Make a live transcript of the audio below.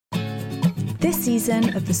This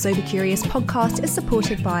season of the Sober Curious podcast is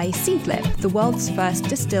supported by Seedlip, the world's first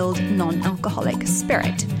distilled non-alcoholic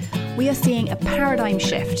spirit. We are seeing a paradigm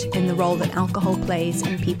shift in the role that alcohol plays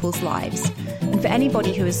in people's lives. And for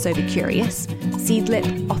anybody who is sober curious,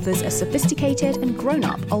 Seedlip offers a sophisticated and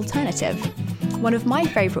grown-up alternative. One of my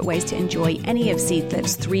favourite ways to enjoy any of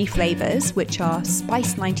Seedlip's 3 flavours, which are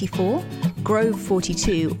Spice 94, Grove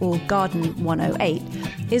 42 or Garden 108,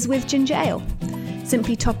 is with ginger ale.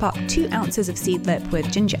 Simply top up 2 ounces of Seedlip with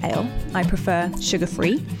ginger ale, I prefer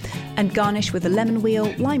sugar-free, and garnish with a lemon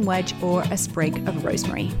wheel, lime wedge or a sprig of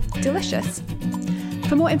rosemary. Delicious.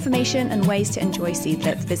 For more information and ways to enjoy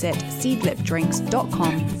Seedlip, visit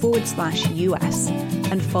seedlipdrinks.com/US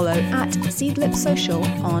and follow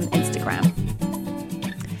 @SeedlipSocial on Instagram.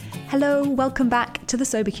 Hello, welcome back to the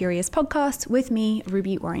Sober Curious podcast with me,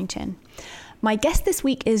 Ruby Warrington. My guest this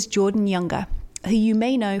week is Jordan Younger, who you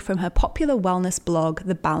may know from her popular wellness blog,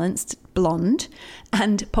 The Balanced Blonde,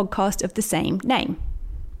 and podcast of the same name.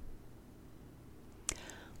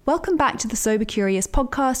 Welcome back to the Sober Curious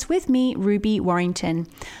podcast with me, Ruby Warrington.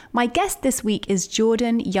 My guest this week is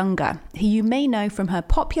Jordan Younger, who you may know from her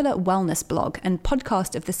popular wellness blog and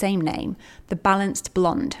podcast of the same name, The Balanced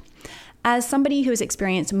Blonde. As somebody who has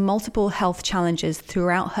experienced multiple health challenges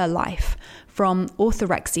throughout her life, from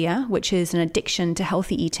orthorexia, which is an addiction to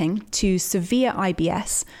healthy eating, to severe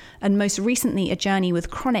IBS, and most recently a journey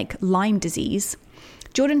with chronic Lyme disease,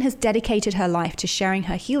 Jordan has dedicated her life to sharing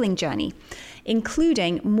her healing journey,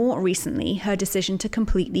 including more recently her decision to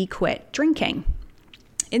completely quit drinking.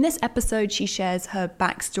 In this episode, she shares her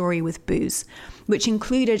backstory with booze, which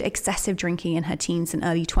included excessive drinking in her teens and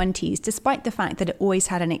early 20s, despite the fact that it always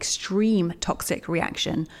had an extreme toxic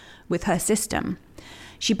reaction with her system.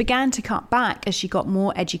 She began to cut back as she got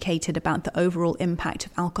more educated about the overall impact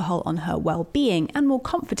of alcohol on her well-being and more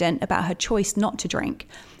confident about her choice not to drink,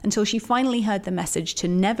 until she finally heard the message to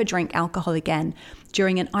never drink alcohol again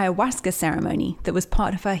during an ayahuasca ceremony that was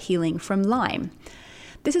part of her healing from Lyme.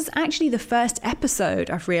 This is actually the first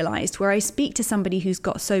episode, I've realized, where I speak to somebody who's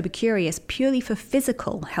got sober curious purely for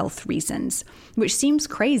physical health reasons, which seems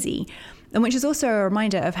crazy, and which is also a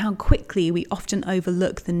reminder of how quickly we often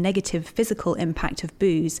overlook the negative physical impact of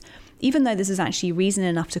booze, even though this is actually reason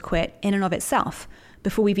enough to quit in and of itself,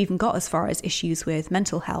 before we've even got as far as issues with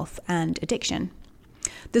mental health and addiction.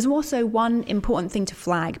 There's also one important thing to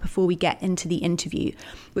flag before we get into the interview,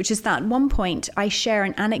 which is that at one point I share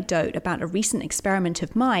an anecdote about a recent experiment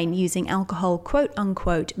of mine using alcohol quote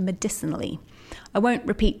unquote medicinally. I won't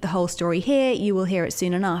repeat the whole story here, you will hear it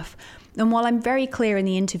soon enough. And while I'm very clear in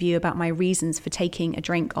the interview about my reasons for taking a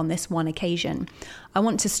drink on this one occasion, I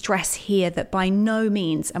want to stress here that by no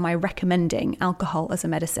means am I recommending alcohol as a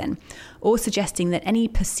medicine or suggesting that any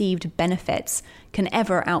perceived benefits can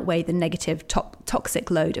ever outweigh the negative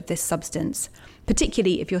toxic load of this substance,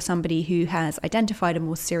 particularly if you're somebody who has identified a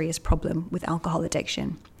more serious problem with alcohol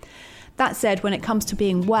addiction. That said, when it comes to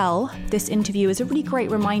being well, this interview is a really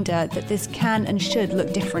great reminder that this can and should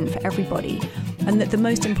look different for everybody, and that the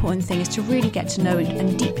most important thing is to really get to know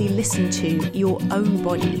and deeply listen to your own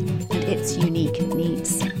body and its unique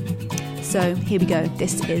needs. So here we go.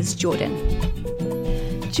 This is Jordan.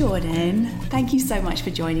 Jordan, thank you so much for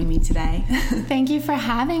joining me today. Thank you for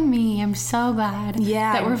having me. I'm so glad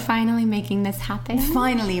that we're finally making this happen.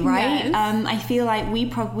 Finally, right? Yes. I feel like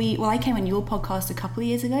I came on your podcast a couple of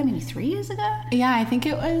years ago, maybe 3 years ago? Yeah, I think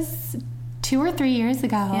it was 2 or 3 years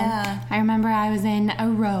ago. Yeah. I remember I was in a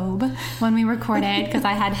robe when we recorded because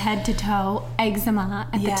I had head to toe eczema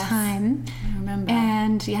at the time. I remember.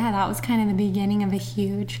 And that was kind of the beginning of a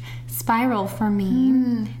huge spiral for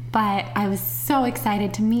me. But I was so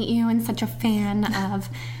excited to meet you and such a fan of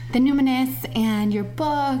the Numinous and your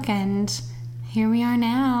book, and here we are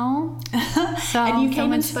now. And you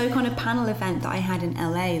came and spoke on a panel event that I had in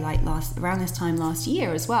LA around this time last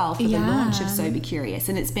year as well for the launch of Sober Curious.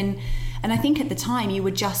 And it's been, and I think at the time you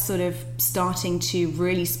were just sort of starting to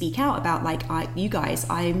really speak out about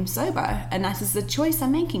I'm sober and that is the choice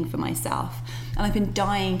I'm making for myself. And I've been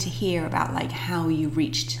dying to hear about how you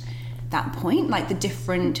reached that point, the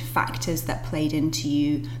different factors that played into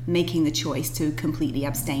you making the choice to completely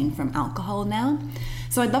abstain from alcohol now.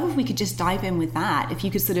 So I'd love if we could just dive in with that. If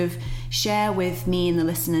you could sort of share with me and the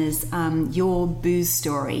listeners your booze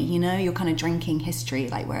story, your kind of drinking history,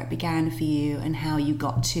 where it began for you and how you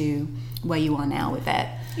got to where you are now with it.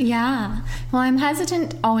 Yeah. Well, I'm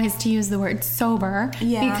hesitant always to use the word sober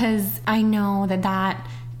because I know that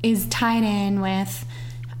is tied in with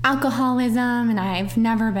alcoholism, and I've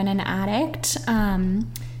never been an addict.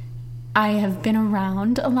 I have been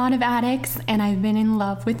around a lot of addicts, and I've been in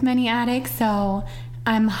love with many addicts, so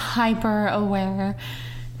I'm hyper aware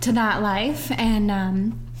to that life. And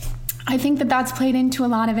I think that that's played into a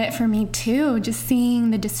lot of it for me too, just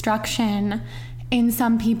seeing the destruction in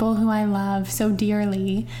some people who I love so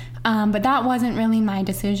dearly. But that wasn't really my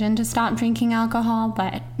decision to stop drinking alcohol.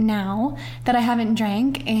 But now that I haven't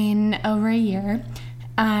drank in over a year,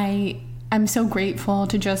 I'm so grateful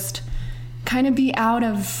to just kind of be out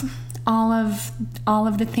of all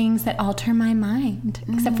of the things that alter my mind,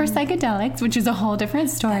 except for psychedelics, which is a whole different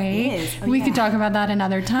story. We could talk about that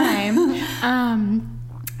another time.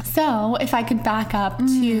 So if I could back up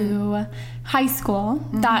to high school,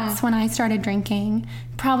 that's when I started drinking,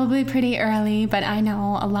 probably pretty early, but I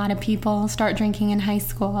know a lot of people start drinking in high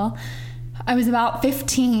school. I was about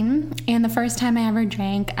 15, and the first time I ever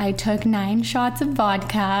drank, I took 9 shots of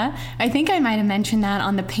vodka. I think I might have mentioned that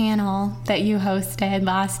on the panel that you hosted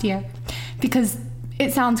last year, because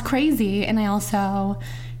it sounds crazy, and I also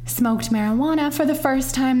smoked marijuana for the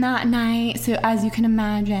first time that night. So as you can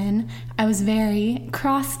imagine, I was very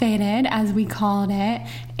cross-faded, as we called it,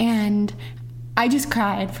 and I just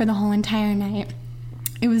cried for the whole entire night.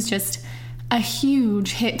 It was just a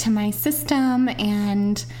huge hit to my system,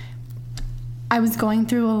 and I was going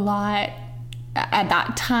through a lot at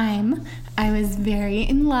that time. I was very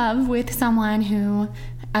in love with someone who,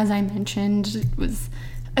 as I mentioned, was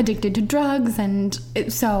addicted to drugs, and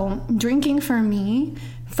so drinking for me,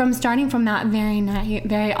 starting from that very night,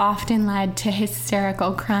 very often led to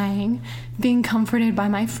hysterical crying, being comforted by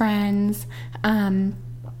my friends,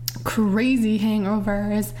 crazy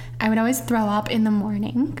hangovers. I would always throw up in the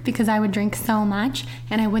morning because I would drink so much,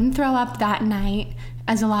 and I wouldn't throw up that night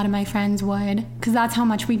as a lot of my friends would, because that's how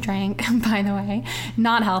much we drank, by the way.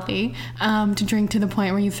 Not healthy to drink to the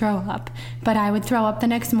point where you throw up. But I would throw up the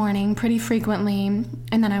next morning pretty frequently,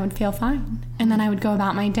 and then I would feel fine. And then I would go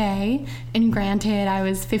about my day. And granted, I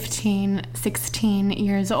was 15, 16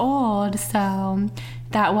 years old, so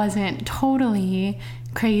that wasn't totally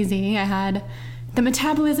crazy. I had the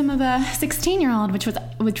metabolism of a 16-year-old,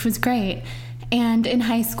 which was great. And in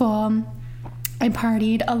high school, I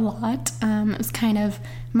partied a lot. It was kind of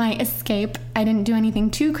my escape. I didn't do anything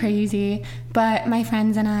too crazy, but my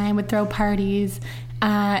friends and I would throw parties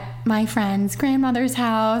at my friend's grandmother's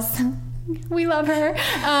house. We love her.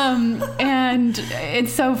 And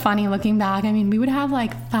it's so funny looking back. I mean, we would have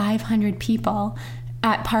like 500 people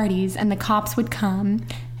at parties, and the cops would come,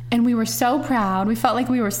 and we were so proud. We felt like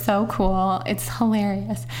we were so cool. It's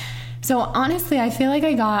hilarious. So honestly, I feel like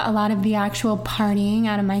I got a lot of the actual partying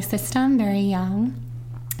out of my system very young.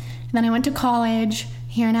 Then I went to college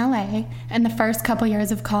here in LA, and the first couple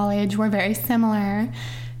years of college were very similar.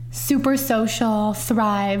 Super social,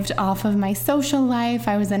 thrived off of my social life.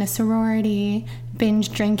 I was in a sorority.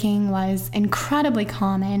 Binge drinking was incredibly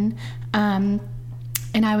common, and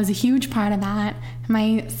I was a huge part of that.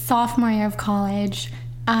 My sophomore year of college,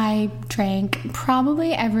 I drank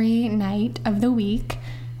probably every night of the week,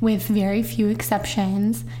 with very few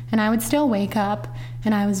exceptions, and I would still wake up,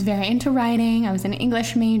 and I was very into writing. I was an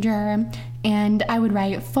English major, and I would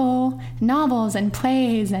write full novels and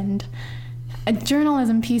plays and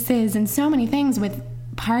journalism pieces and so many things with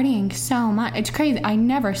partying so much. It's crazy. I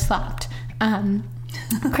never slept.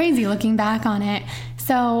 Crazy looking back on it.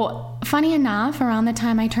 So funny enough, around the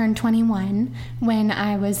time I turned 21, when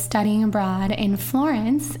I was studying abroad in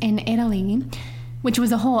Florence in Italy, which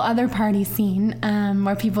was a whole other party scene,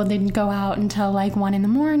 where people didn't go out until like 1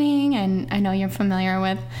 a.m. And I know you're familiar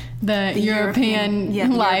with the European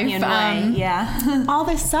life. European way, all of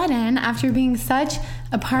a sudden, after being such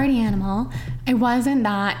a party animal, I wasn't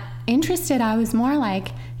that interested. I was more like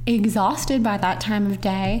exhausted by that time of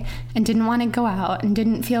day and didn't want to go out and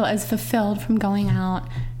didn't feel as fulfilled from going out.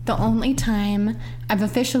 The only time I've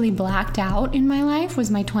officially blacked out in my life was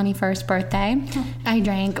my 21st birthday. I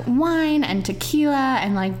drank wine and tequila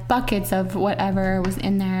and like buckets of whatever was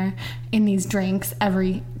in there in these drinks,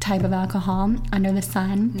 every type of alcohol under the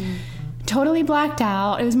sun. Totally blacked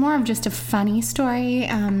out. It was more of just a funny story,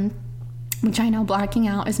 which I know blacking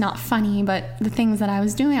out is not funny, but the things that I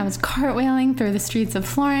was doing, I was cartwheeling through the streets of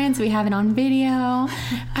Florence. We have it on video.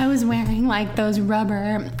 I was wearing like those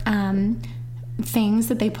rubber things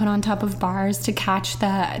that they put on top of bars to catch the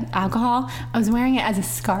alcohol. I was wearing it as a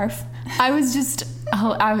scarf. I was just,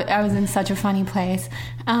 I was in such a funny place.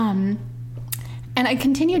 And I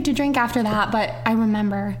continued to drink after that, but I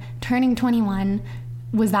remember turning 21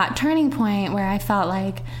 was that turning point where I felt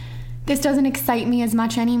like this doesn't excite me as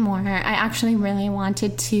much anymore. I actually really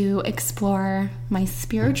wanted to explore my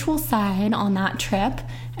spiritual side on that trip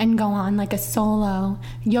and go on like a solo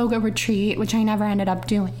yoga retreat, which I never ended up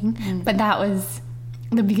doing. But that was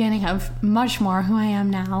the beginning of much more who I am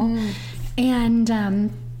now.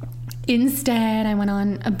 And Instead, I went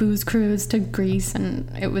on a booze cruise to Greece, and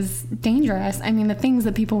it was dangerous. I mean, the things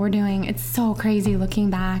that people were doing, it's so crazy looking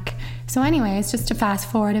back. So anyways, just to fast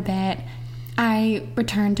forward a bit, I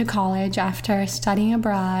returned to college after studying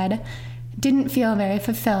abroad. Didn't feel very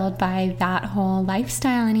fulfilled by that whole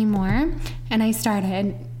lifestyle anymore, and I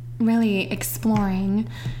started really exploring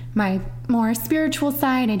my more spiritual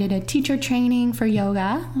side. I did a teacher training for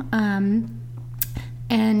yoga,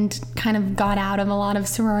 and kind of got out of a lot of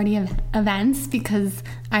sorority events because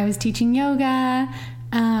I was teaching yoga.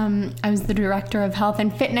 I was the director of health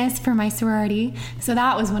and fitness for my sorority. So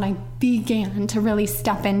that was when I began to really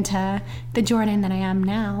step into the Jordan that I am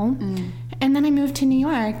now. And then I moved to New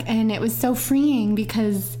York, and it was so freeing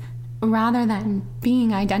because rather than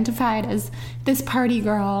being identified as this party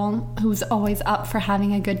girl who's always up for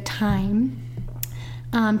having a good time,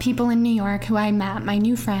 people in New York who I met, my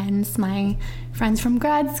new friends, my friends from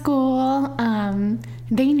grad school,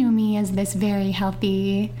 they knew me as this very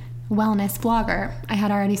healthy wellness blogger. I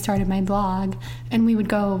had already started my blog, and we would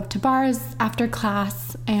go to bars after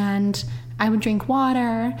class, and I would drink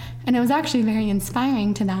water, and it was actually very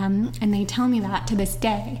inspiring to them, and they tell me that to this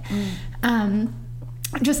day.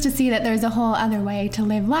 Just to see that there's a whole other way to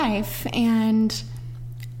live life. And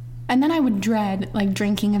then I would dread like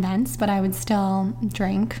drinking events, but I would still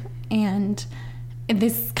drink. And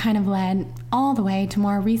this kind of led all the way to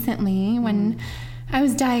more recently when I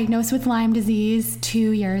was diagnosed with Lyme disease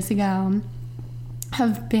 2 years ago.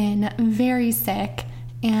 Have been very sick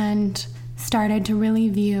and started to really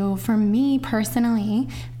view, for me personally,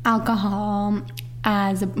 alcohol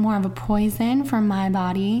as more of a poison for my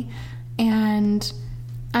body. And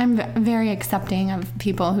I'm very accepting of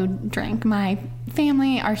people who drink. My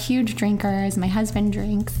family are huge drinkers. My husband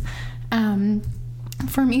drinks.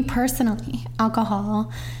 For me personally,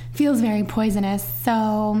 alcohol feels very poisonous.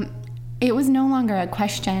 So it was no longer a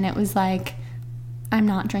question. It was like, I'm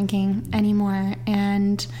not drinking anymore.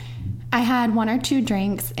 And I had 1 or 2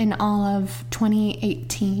 drinks in all of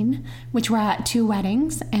 2018, which were at 2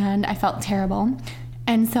 weddings, and I felt terrible.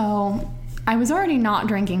 And so I was already not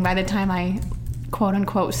drinking by the time I quote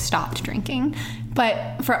unquote stopped drinking.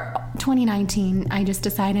 But for 2019, I just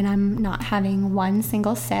decided I'm not having one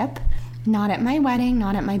single sip, not at my wedding,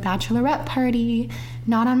 not at my bachelorette party,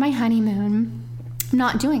 not on my honeymoon. I'm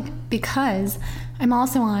not doing it because I'm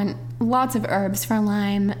also on lots of herbs for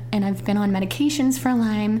Lyme, and I've been on medications for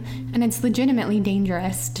Lyme, and it's legitimately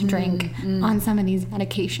dangerous to drink on some of these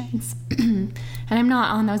medications. And I'm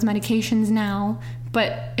not on those medications now,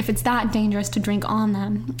 but if it's that dangerous to drink on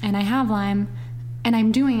them, and I have Lyme, and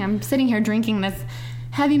I'm sitting here drinking this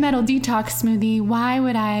heavy metal detox smoothie, why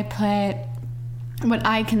would I put what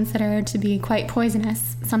I consider to be quite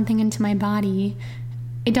poisonous, something into my body?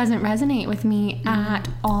 It doesn't resonate with me at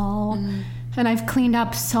all. And I've cleaned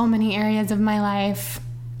up so many areas of my life,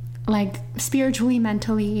 like spiritually,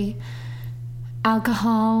 mentally,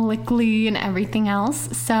 alcoholically, and everything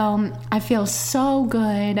else. So I feel so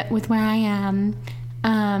good with where I am.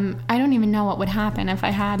 I don't even know what would happen if I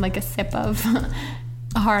had like a sip of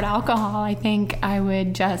hard alcohol. I think I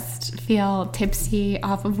would just feel tipsy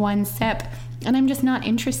off of one sip, and I'm just not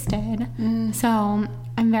interested. So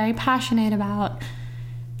I'm very passionate about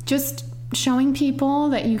just showing people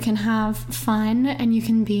that you can have fun and you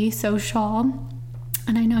can be social.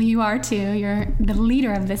 And I know you are too. You're the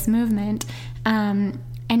leader of this movement.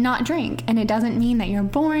 And not drink. And it doesn't mean that you're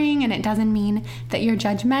boring, and it doesn't mean that you're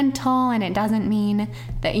judgmental, and it doesn't mean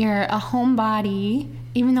that you're a homebody,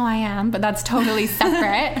 even though I am, but that's totally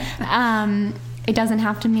separate. It doesn't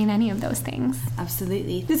have to mean any of those things.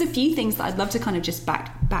 Absolutely. There's a few things that I'd love to kind of just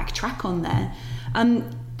backtrack on there.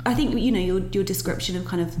 I think, you know, your description of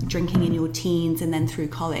kind of drinking in your teens and then through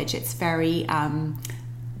college, it's very...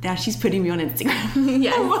 now she's putting me on Instagram.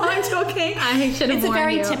 Yes. While I'm talking. I should have It's a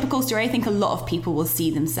very warned you. typical story. I think a lot of people will see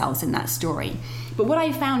themselves in that story. But what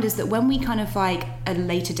I found is that when we kind of like at a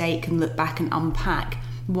later date can look back and unpack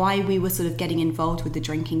why we were sort of getting involved with the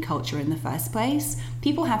drinking culture in the first place,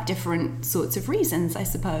 people have different sorts of reasons, I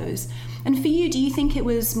suppose. And for you, do you think it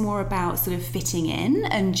was more about sort of fitting in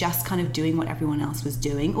and just kind of doing what everyone else was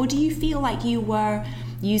doing? Or do you feel like you were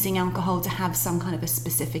using alcohol to have some kind of a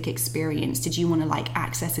specific experience? Did you want to like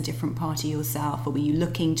access a different part of yourself, or were you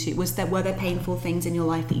looking to, were there painful things in your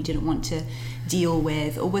life that you didn't want to deal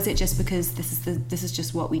with, or was it just because this is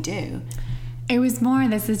just what we do? It was more,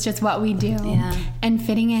 this is just what we do. Yeah. And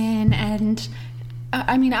fitting in. And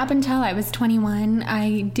I mean, up until I was 21,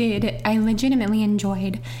 I legitimately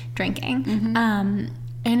enjoyed drinking.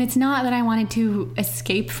 And it's not that I wanted to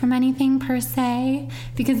escape from anything per se,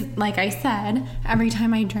 because like I said, every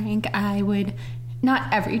time I drank, I would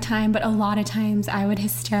not every time, but a lot of times I would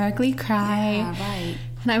hysterically cry. Yeah, right.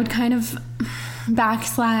 And I would kind of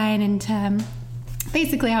backslide into,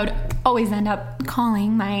 basically I would always end up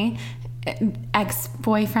calling my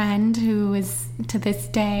ex-boyfriend, who is to this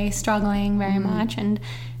day struggling very much, and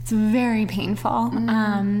it's very painful.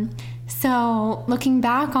 So looking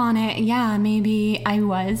back on it, yeah, maybe I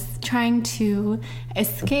was trying to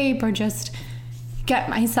escape or just get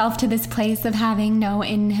myself to this place of having no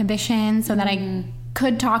inhibition so that I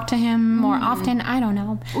could talk to him more often. I don't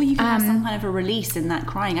know. Or you can have some kind of a release in that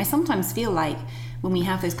crying. I sometimes feel like when we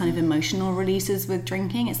have those kind of emotional releases with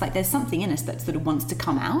drinking, it's like there's something in us that sort of wants to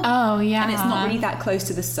come out. Oh, yeah. And it's not really that close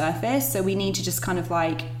to the surface, so we need to just kind of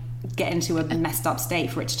like get into a messed up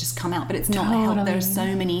state for it to just come out. But it's not help. There are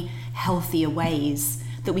so many healthier ways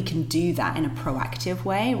that we can do that in a proactive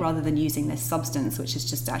way, rather than using this substance, which is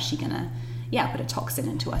just actually gonna put a toxin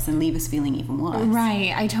into us and leave us feeling even worse.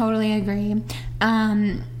 Right, I totally agree.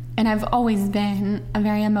 And I've always been a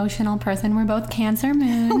very emotional person. We're both Cancer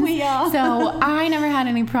moons. We are. So I never had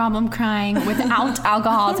any problem crying without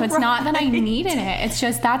alcohol. So it's not that I needed it. It's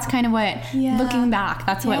just that's kind of what, looking back,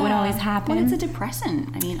 that's what would always happen. Well, it's a depressant.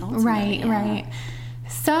 I mean, ultimately. Right.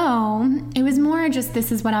 So it was more just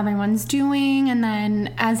this is what everyone's doing. And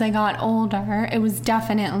then as I got older, it was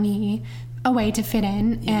definitely a way to fit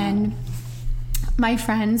in. Yeah. And my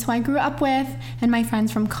friends who I grew up with and my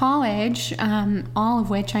friends from college, all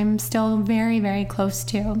of which I'm still very, very close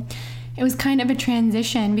to, it was kind of a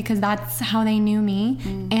transition because that's how they knew me.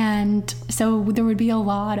 And so there would be a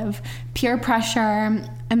lot of peer pressure,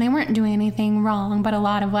 and they weren't doing anything wrong, but a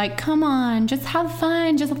lot of like, come on, just have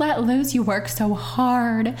fun, just let loose, you work so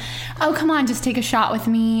hard. Oh, come on, just take a shot with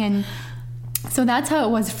me. And so that's how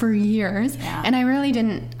it was for years. Yeah. And I really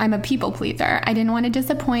I'm a people pleaser. I didn't want to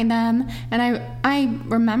disappoint them. And I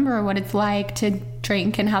remember what it's like to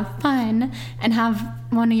drink and have fun and have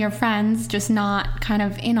one of your friends just not kind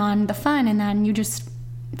of in on the fun. And then you just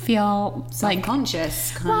feel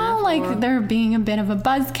self-conscious, like they're being a bit of a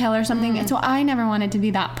buzzkill or something. And so I never wanted to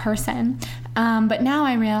be that person. But now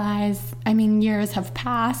I realize, I mean, years have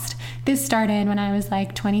passed. This started when I was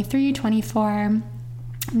like 23, 24.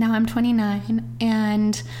 Now I'm 29,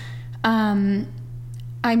 and I'm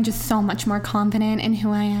just so much more confident in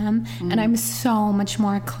who I am, and I'm so much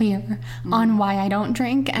more clear on why I don't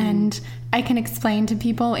drink, and I can explain to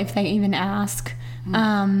people if they even ask,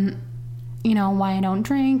 why I don't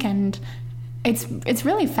drink, and it's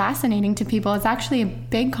really fascinating to people. It's actually a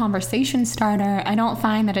big conversation starter. I don't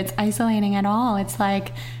find that it's isolating at all. It's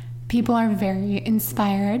like people are very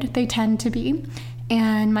inspired. They tend to be,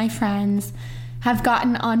 and my friends have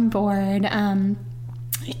gotten on board.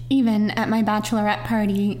 Even at my bachelorette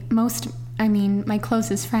party, my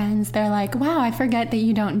closest friends, they're like, wow, I forget that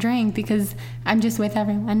you don't drink because I'm just with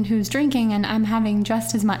everyone who's drinking and I'm having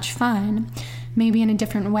just as much fun, maybe in a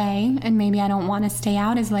different way, and maybe I don't want to stay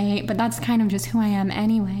out as late, but that's kind of just who I am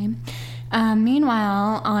anyway.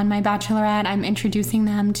 Meanwhile, on my bachelorette, I'm introducing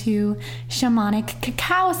them to shamanic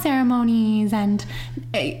cacao ceremonies, and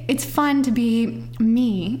it's fun to be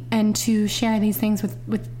me and to share these things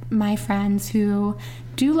with my friends who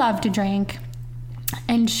do love to drink,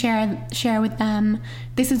 and share with them,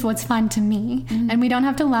 this is what's fun to me. And we don't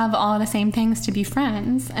have to love all the same things to be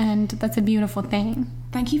friends, and that's a beautiful thing.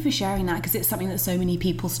 Thank you for sharing that, because it's something that so many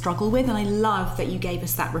people struggle with, and I love that you gave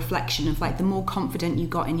us that reflection of like the more confident you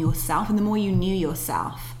got in yourself and the more you knew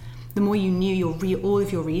yourself, the more you knew all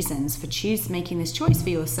of your reasons for making this choice for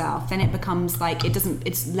yourself, then it becomes like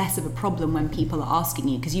it's less of a problem when people are asking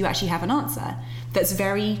you, because you actually have an answer that's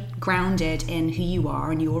very grounded in who you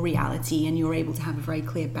are and your reality, and you're able to have a very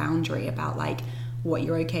clear boundary about like what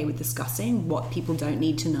you're okay with discussing, what people don't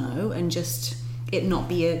need to know, and just it not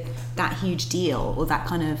be that huge deal, or that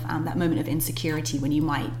kind of that moment of insecurity when you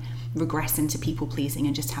might regress into people pleasing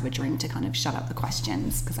and just have a drink to kind of shut up the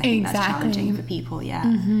questions, because I think that's challenging for people. Yeah.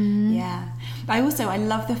 I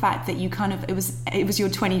love the fact that you kind of it was your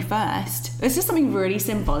 21st. There's just something really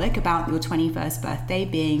symbolic about your 21st birthday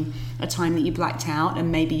being a time that you blacked out,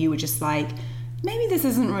 and maybe you were just like, maybe this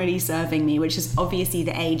isn't really serving me, which is obviously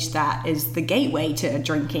the age that is the gateway to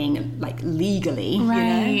drinking, like legally.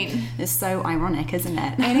 Right. You know? It's so ironic, isn't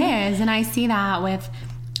it? It is, and I see that with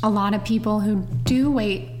a lot of people who do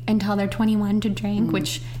wait until they're 21 to drink,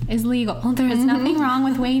 which is legal. There's nothing wrong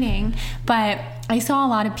with waiting, but I saw a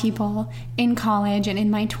lot of people in college and in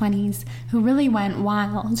my 20s who really went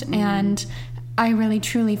wild, and I really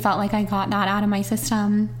truly felt like I got that out of my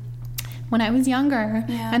system when I was younger.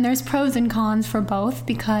 And there's pros and cons for both,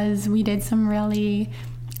 because we did some really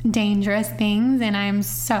dangerous things, and I'm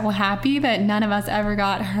so happy that none of us ever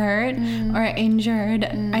got hurt or injured.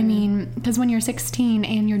 I mean, because when you're 16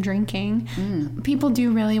 and you're drinking, people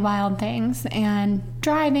do really wild things, and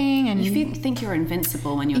driving, and you think you're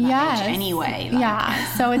invincible when you're that age anyway.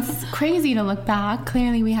 So it's crazy to look back.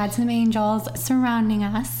 Clearly we had some angels surrounding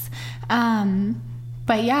us.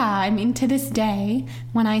 But yeah, I mean, to this day,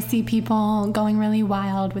 when I see people going really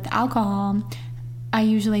wild with alcohol, I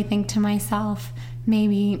usually think to myself,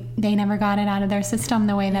 maybe they never got it out of their system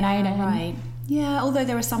the way that I did. Right. Yeah, although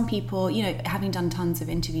there are some people, you know, having done tons of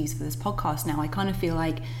interviews for this podcast now, I kind of feel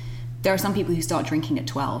like there are some people who start drinking at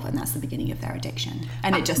 12 and that's the beginning of their addiction.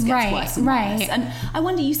 And it just gets worse and worse. And I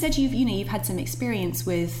wonder, you said you've had some experience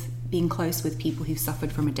with being close with people who've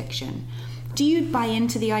suffered from addiction. Do you buy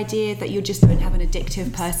into the idea that you just don't have an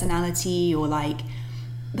addictive personality, or like,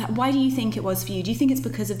 why do you think it was for you? Do you think it's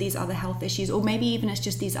because of these other health issues, or maybe even it's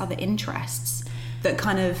just these other interests that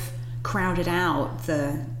kind of crowded out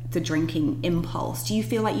the drinking impulse? Do you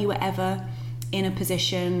feel like you were ever in a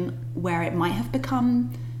position where it might have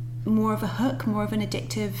become more of a hook, more of an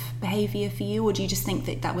addictive behavior for you, or do you just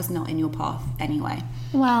think that was not in your path anyway?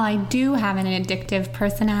 Well, I do have an addictive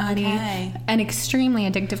personality, an extremely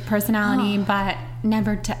addictive personality, but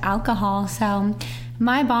never to alcohol. So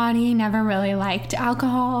my body never really liked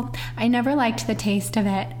alcohol. I never liked the taste of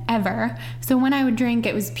it, ever. So when I would drink,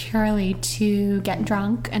 it was purely to get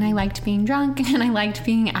drunk, and I liked being drunk, and I liked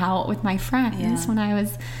being out with my friends when I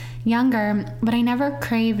was younger, but I never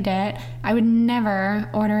craved it. I would never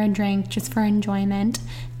order a drink just for enjoyment.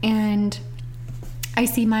 And I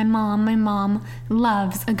see my mom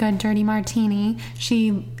loves a good dirty martini.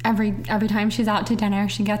 She every time she's out to dinner,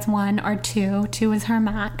 she gets 1 or 2. 2 is her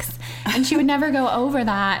max, and she would never go over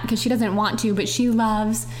that because she doesn't want to, but she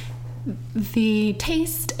loves the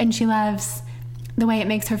taste and she loves the way it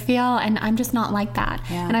makes her feel, and I'm just not like that.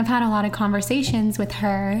 And I've had a lot of conversations with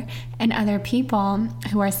her and other people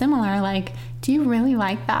who are similar, like, do you really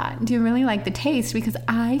like that? Do you really like the taste? Because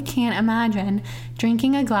I can't imagine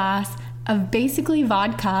drinking a glass of basically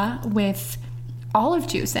vodka with olive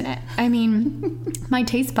juice in it. I mean, my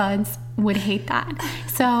taste buds would hate that.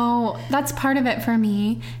 So that's part of it for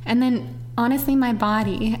me. And then honestly, my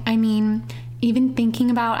body, I mean, even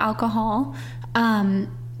thinking about alcohol,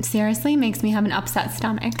 seriously makes me have an upset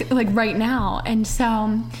stomach, like right now. And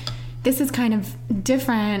so this is kind of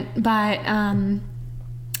different, but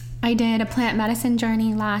I did a plant medicine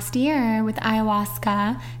journey last year with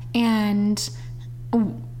ayahuasca, and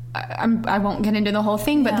I won't get into the whole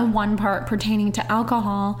thing, but the one part pertaining to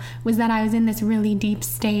alcohol was that I was in this really deep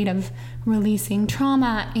state of releasing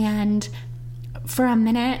trauma, and for a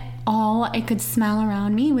minute all I could smell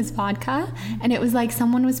around me was vodka, and it was like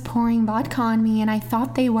someone was pouring vodka on me, and I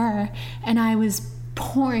thought they were, and I was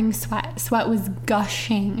pouring sweat was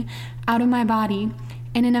gushing out of my body.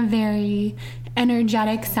 And in a very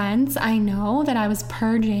energetic sense, I know that I was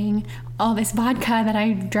purging all this vodka that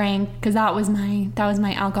I drank, because that was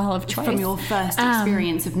my alcohol of choice. From your first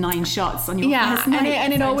experience of 9 shots on your first night.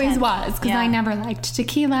 And it always was, because I never liked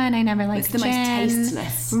tequila and I never liked gin. It's the most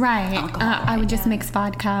tasteless. Right. I would just mix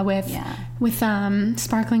vodka with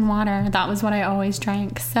sparkling water. That was what I always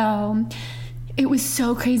drank. So it was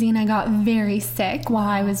so crazy, and I got very sick while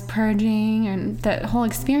I was purging, and the whole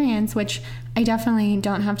experience, which I definitely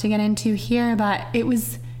don't have to get into here, but it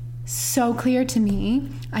was so clear to me.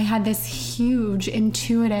 I had this huge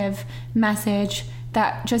intuitive message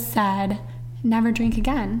that just said, never drink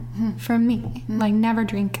again from me. Like, never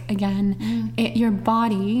drink again. Your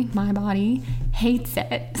body, my body, hates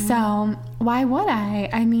it. So why would I?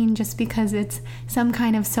 I mean, just because it's some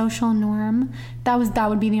kind of social norm, that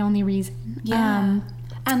would be the only reason.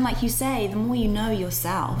 And like you say, the more you know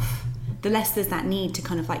yourself, the less there's that need to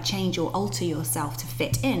kind of like change or alter yourself to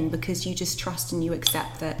fit in, because you just trust and you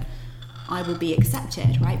accept that I will be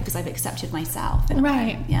accepted, right? Because I've accepted myself.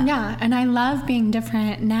 Right. Yeah. And I love being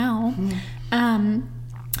different now.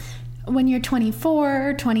 When you're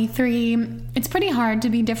 24, 23, it's pretty hard to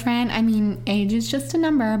be different. I mean, age is just a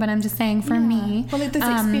number, but I'm just saying for me. Well,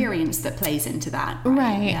 there's experience that plays into that.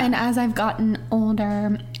 Right. Yeah. And as I've gotten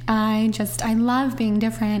older, I love being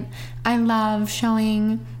different. I love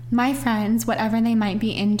showing my friends, whatever they might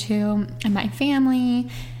be into, and my family,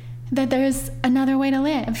 that there's another way to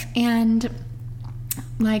live. And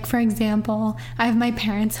like, for example, I have my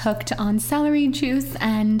parents hooked on celery juice,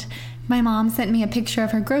 and my mom sent me a picture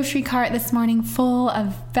of her grocery cart this morning full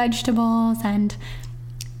of vegetables, and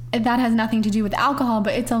that has nothing to do with alcohol,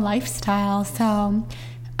 but it's a lifestyle. So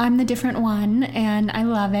I'm the different one, and I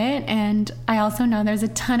love it. And I also know there's a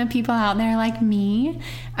ton of people out there like me.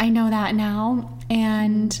 I know that now.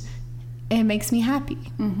 And it makes me happy.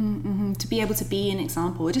 To be able to be an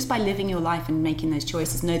example, just by living your life and making those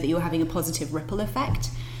choices, know that you're having a positive ripple effect.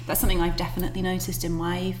 That's something I've definitely noticed in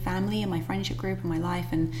my family and my friendship group and my life,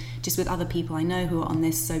 and just with other people I know who are on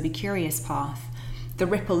this sober curious path. The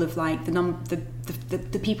ripple of like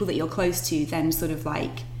the people that you're close to, then sort of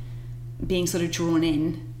like being sort of drawn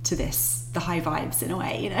in to this, the high vibes in a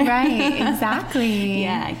way, you know? Right, exactly.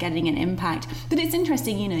 Yeah, getting an impact. But it's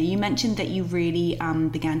interesting, you know, you mentioned that you really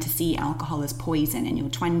began to see alcohol as poison in your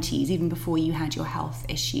 20s, even before you had your health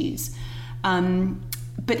issues.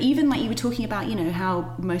 But even like you were talking about, you know,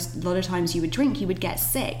 how a lot of times you would drink, you would get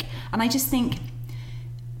sick. And I just think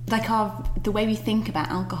like the way we think about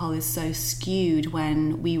alcohol is so skewed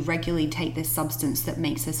when we regularly take this substance that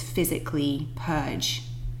makes us physically purge,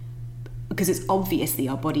 because it's obviously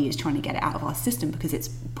our body is trying to get it out of our system because it's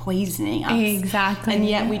poisoning us. Exactly. And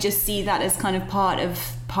yet we just see that as kind of part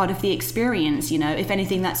of the experience, you know. If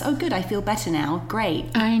anything, that's, oh good, I feel better now, great.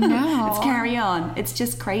 I know. Let's carry on. It's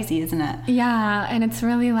just crazy, isn't it? Yeah, and it's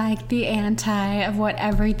really like the anti of what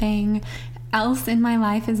everything else in my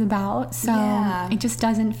life is about, so it just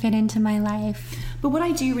doesn't fit into my life. But what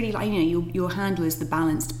I do really like, you know, your handle is The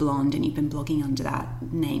Balanced Blonde, and you've been blogging under that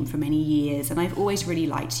name for many years, and I've always really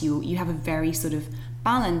liked you. You have a very sort of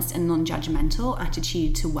balanced and non-judgmental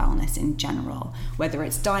attitude to wellness in general, whether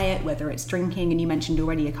it's diet, whether it's drinking, and you mentioned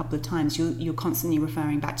already a couple of times you're constantly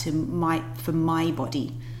referring back to for my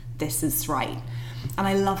body, this is right. And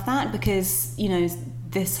I love that because, you know,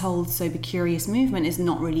 this whole sober curious movement is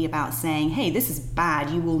not really about saying, hey, this is bad,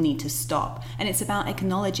 you all need to stop. And it's about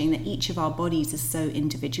acknowledging that each of our bodies is so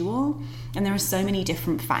individual, and there are so many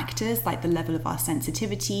different factors, like the level of our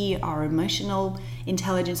sensitivity, our emotional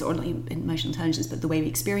intelligence, or not emotional intelligence, but the way we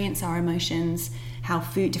experience our emotions, how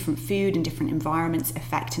different food and different environments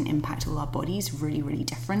affect and impact all our bodies really, really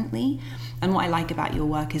differently. And what I like about your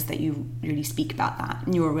work is that you really speak about that,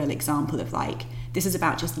 and you're a real example of like, this is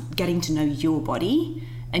about just getting to know your body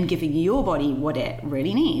and giving your body what it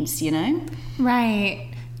really needs, you know?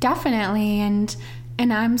 Right, definitely. And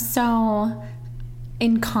I'm so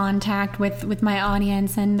in contact with my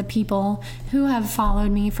audience and the people who have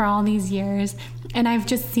followed me for all these years. And I've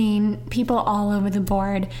just seen people all over the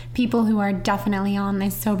board, people who are definitely on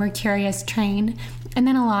this sober curious train. And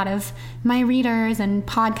then a lot of my readers and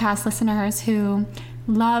podcast listeners who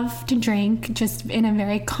love to drink just in a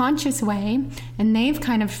very conscious way, and they've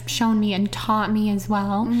kind of shown me and taught me as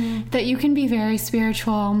well that you can be very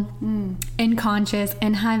spiritual and conscious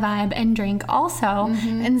and high vibe and drink also.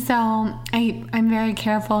 And so I'm very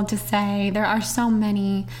careful to say there are so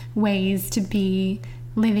many ways to be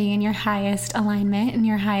living in your highest alignment and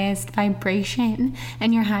your highest vibration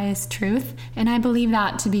and your highest truth, and I believe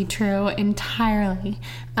that to be true entirely.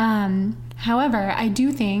 However, I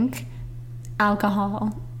do think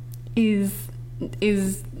alcohol is,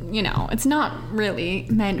 you know, it's not really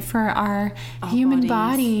meant for our human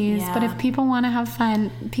bodies. But if people want to have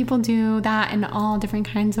fun, people do that in all different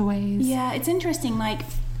kinds of ways. Yeah, it's interesting. Like,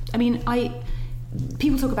 I mean,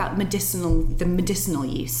 people talk about the medicinal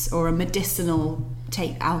use, or a medicinal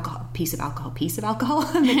piece of alcohol,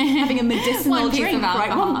 having a medicinal drink,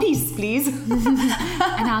 right? One piece, please.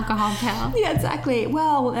 An alcohol pill. Yeah, exactly.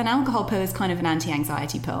 Well, an alcohol pill is kind of an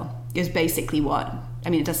anti-anxiety pill. Is basically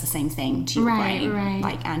it does the same thing to your brain. Right.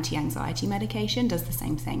 Like anti-anxiety medication does the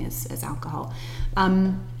same thing as alcohol.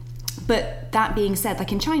 But that being said,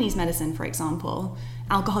 like in Chinese medicine, for example,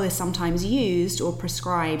 alcohol is sometimes used or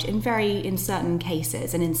prescribed in certain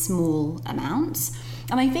cases and in small amounts.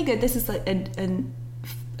 And I figured this is an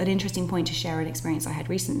interesting point to share an experience I had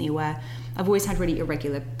recently, where I've always had really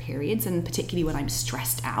irregular periods, and particularly when I'm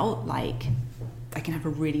stressed out, like I can have a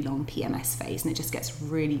really long PMS phase and it just gets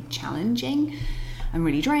really challenging. I'm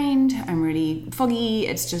really drained, I'm really foggy,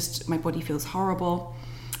 it's just, my body feels horrible.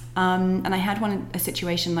 And I had a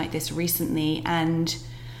situation like this recently, and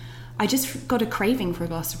I just got a craving for a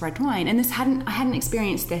glass of red wine. And I hadn't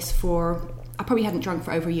experienced this I probably hadn't drunk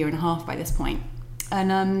for over a year and a half by this point.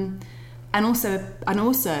 And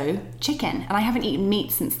also chicken. And I haven't eaten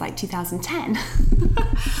meat since like 2010.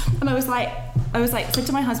 And I was like, said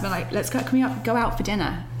to my husband, like, can we go out for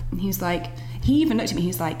dinner? And he even looked at me, he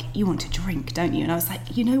was like, you want to drink, don't you? And I was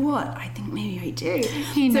like, you know what? I think maybe I do.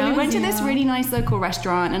 So we went to this really nice local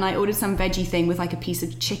restaurant, and I ordered some veggie thing with like a piece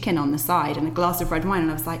of chicken on the side and a glass of red wine.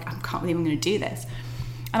 And I was like, I can't believe I'm going to do this.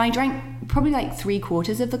 And I drank probably like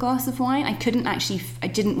 3/4 of the glass of wine. I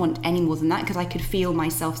didn't want any more than that because I could feel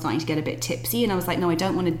myself starting to get a bit tipsy. And I was like, no, I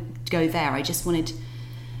don't want to go there. I just wanted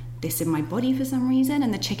this in my body for some reason.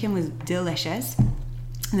 And the chicken was delicious.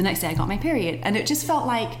 And the next day I got my period. And it just felt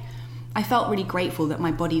like I felt really grateful that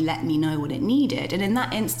my body let me know what it needed. And in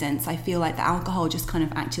that instance, I feel like the alcohol just kind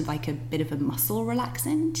of acted like a bit of a muscle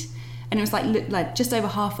relaxant. And it was like just over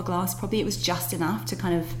half a glass, probably. It was just enough to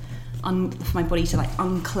kind of, for my body to like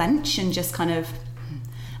unclench and just kind of,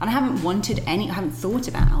 and I haven't thought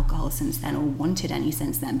about alcohol since then or wanted any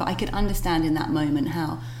since then, but I could understand in that moment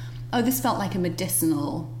how, this felt like a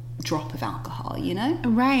medicinal drop of alcohol, you know?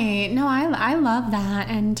 Right. No, I love that.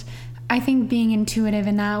 And I think being intuitive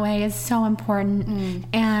in that way is so important.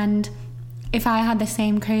 And if I had the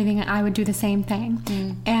same craving, I would do the same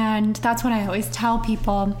thing. And that's what I always tell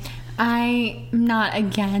people. I'm not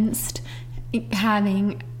against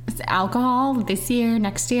having alcohol this year,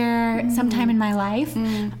 next year, sometime in my life.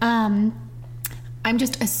 I'm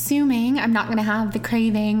just assuming I'm not going to have the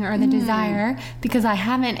craving or the desire because I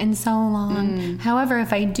haven't in so long. However,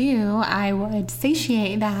 if I do, I would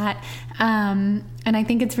satiate that. And I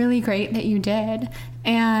think it's really great that you did.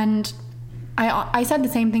 And I said the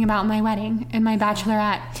same thing about my wedding and my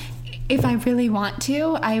bachelorette. If I really want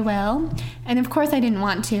to, I will. And of course I didn't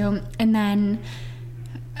want to. And then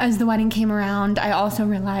as the wedding came around, I also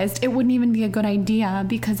realized it wouldn't even be a good idea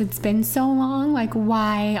because it's been so long. Like,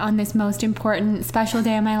 why on this most important, special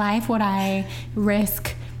day of my life would I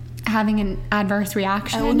risk having an adverse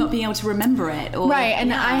reaction? Or not being able to remember it. Right,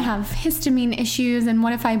 and I have histamine issues, and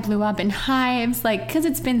what if I blew up in hives? Like, because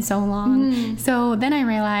it's been so long. So then I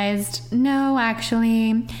realized, no,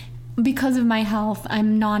 actually, because of my health,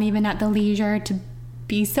 I'm not even at the leisure to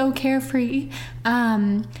be so carefree.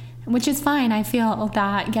 Which is fine. I feel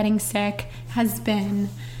that getting sick has been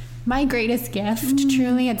my greatest gift.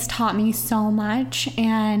 Truly, it's taught me so much.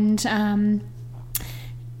 And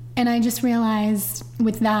I just realized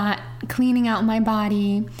with that, cleaning out my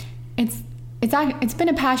body, it's been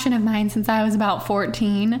a passion of mine since I was about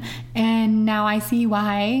 14. And now I see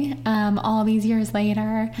why, all these years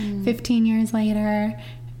later, 15 years later,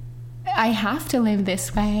 I have to live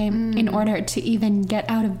this way in order to even get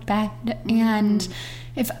out of bed. And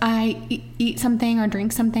if I eat something or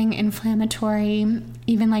drink something inflammatory,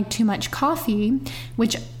 even like too much coffee,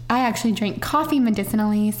 which I actually drink coffee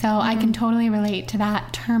medicinally, so I can totally relate to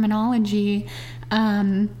that terminology.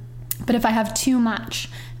 But if I have too much,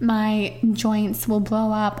 my joints will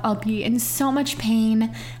blow up. I'll be in so much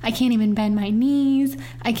pain. I can't even bend my knees.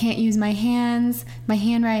 I can't use my hands. My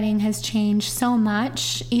handwriting has changed so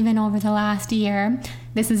much, even over the last year.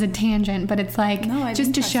 This is a tangent, but it's like,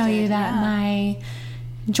 just to show you that my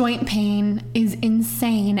joint pain is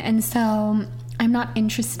insane. And so I'm not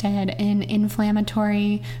interested in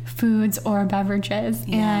inflammatory foods or beverages.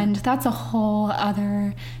 And that's a whole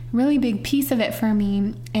other really big piece of it for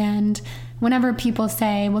me. And whenever people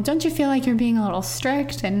say, well, don't you feel like you're being a little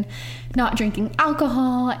strict and not drinking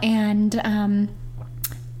alcohol? And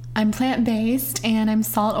I'm plant-based and I'm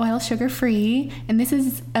salt, oil, sugar-free. And this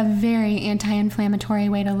is a very anti-inflammatory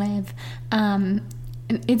way to live.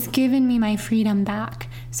 It's given me my freedom back.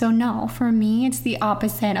 So no, for me, it's the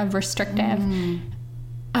opposite of restrictive.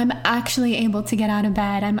 I'm actually able to get out of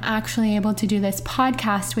bed. I'm actually able to do this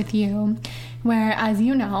podcast with you, where, as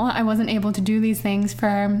you know, I wasn't able to do these things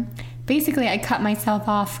for, basically I cut myself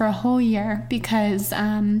off for a whole year because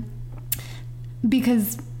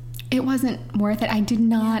it wasn't worth it. I did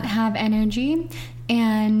not have energy.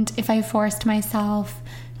 And if I forced myself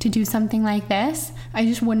to do something like this, I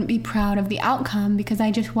just wouldn't be proud of the outcome because I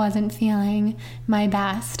just wasn't feeling my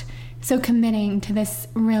best. So committing to this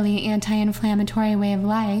really anti-inflammatory way of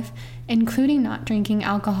life, including not drinking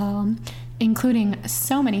alcohol, including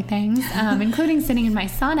so many things, including sitting in my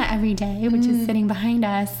sauna every day, which is sitting behind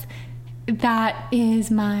us, it's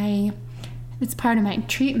part of my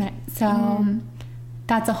treatment. So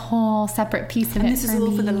that's a whole separate piece of it. And this is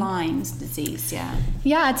all for the Lyme disease,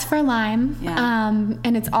 Yeah, it's for Lyme.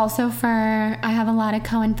 And it's also I have a lot of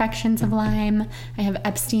co-infections of Lyme. I have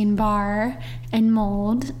Epstein-Barr and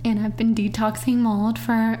mold, and I've been detoxing mold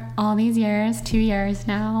for all these years, 2 years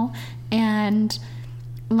now. And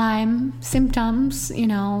Lyme symptoms,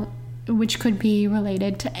 which could be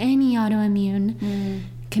related to any autoimmune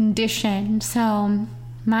condition. So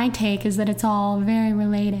my take is that it's all very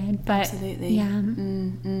related, but absolutely.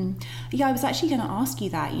 I was actually going to ask you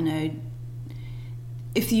that,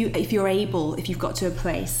 if you've got to a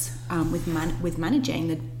place with managing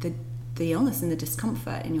the illness and the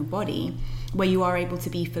discomfort in your body, where you are able to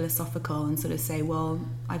be philosophical and sort of say, well,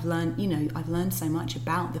 I've learned so much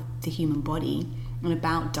about the human body and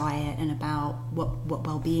about diet and about what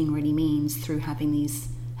well-being really means through having these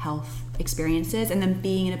health experiences, and then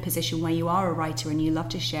being in a position where you are a writer and you love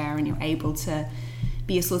to share and you're able to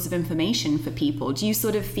be a source of information for people. Do you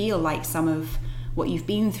sort of feel like some of what you've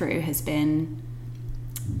been through has been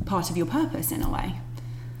part of your purpose in a way.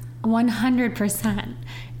 100%.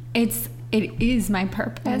 It is my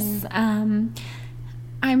purpose.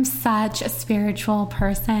 I'm such a spiritual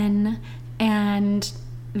person, and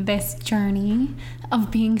this journey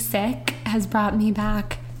of being sick has brought me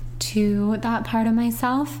back to that part of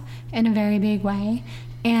myself in a very big way.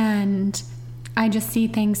 And I just see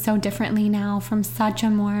things so differently now from such a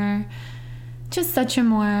more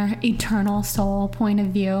eternal soul point of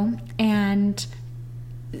view. And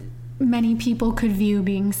many people could view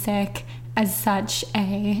being sick as such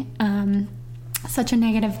a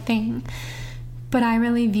negative thing, but I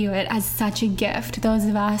really view it as such a gift. Those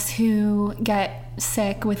of us who get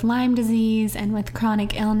sick with Lyme disease and with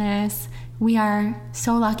chronic illness, we are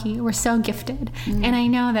so lucky. We're so gifted. And I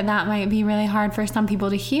know that might be really hard for some people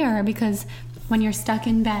to hear, because when you're stuck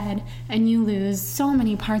in bed and you lose so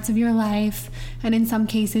many parts of your life, and in some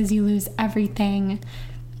cases you lose everything,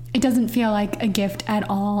 it doesn't feel like a gift at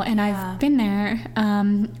all. And I've been there,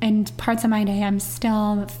 and parts of my day I'm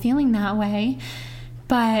still feeling that way.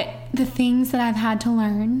 But the things that I've had to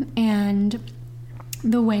learn, and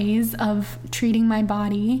the ways of treating my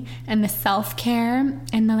body, and the self-care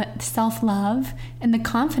and the self-love and the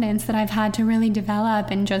confidence that I've had to really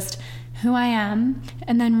develop in just who I am,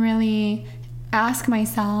 and then really ask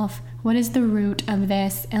myself, what is the root of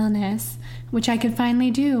this illness? Which I could finally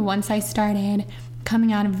do once I started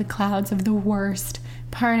coming out of the clouds of the worst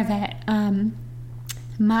part of it.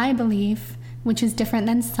 My belief, which is different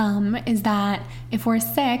than some, is that if we're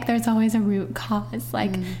sick, there's always a root cause.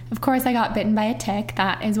 Like, of course, I got bitten by a tick.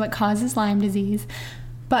 That is what causes Lyme disease.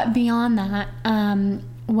 But beyond that,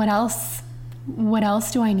 what else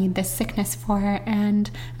do I need this sickness for?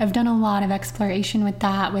 And I've done a lot of exploration with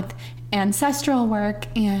that, with ancestral work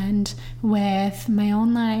and with my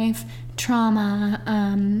own life,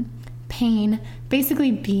 trauma, pain,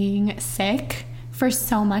 basically being sick for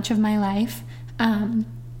so much of my life.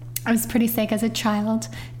 I was pretty sick as a child,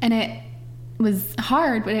 and it was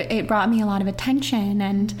hard, but it brought me a lot of attention.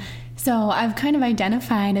 And so I've kind of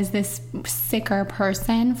identified as this sicker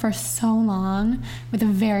person for so long, with a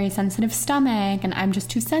very sensitive stomach, and I'm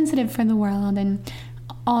just too sensitive for the world, and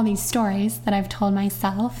all these stories that I've told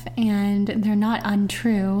myself, and they're not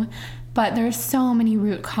untrue, but there's so many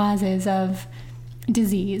root causes of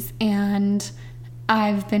disease, and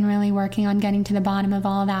I've been really working on getting to the bottom of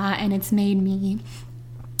all that, and it's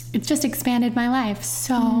just expanded my life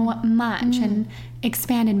so much and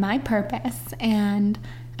expanded my purpose. And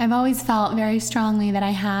I've always felt very strongly that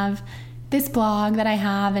I have this blog that I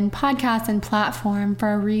have, and podcasts and platform,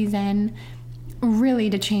 for a reason, really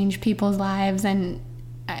to change people's lives. And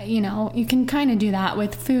you can kind of do that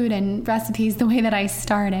with food and recipes the way that I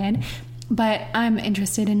started, but I'm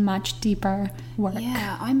interested in much deeper work.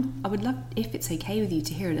 Yeah, I would love, if it's okay with you,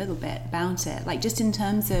 to hear a little bit about it. Like, just in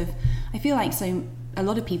terms of, I feel like a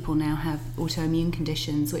lot of people now have autoimmune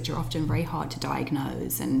conditions, which are often very hard to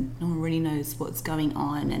diagnose, and no one really knows what's going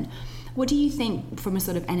on. And what do you think, from a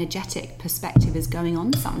sort of energetic perspective, is going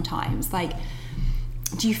on sometimes? Like,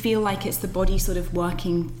 do you feel like it's the body sort of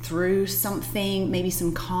working through something, maybe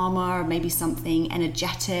some karma, or maybe something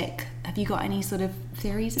energetic? Have you got any sort of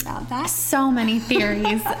theories about that? So many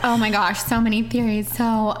theories. Oh my gosh, so many theories.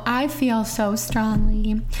 So I feel so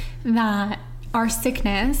strongly that our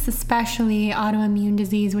sickness, especially autoimmune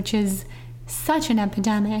disease, which is such an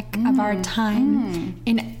epidemic of our time,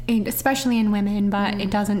 especially in women, but it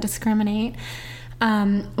doesn't discriminate.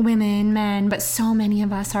 Women, men, but so many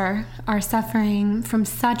of us are suffering from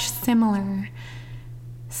such similar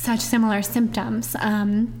symptoms.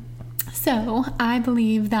 So I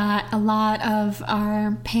believe that a lot of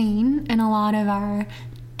our pain and a lot of our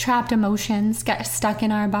trapped emotions get stuck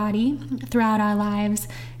in our body throughout our lives.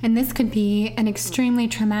 And this could be an extremely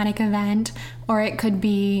traumatic event, or it could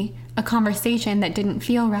be a conversation that didn't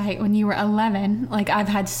feel right when you were 11. Like, I've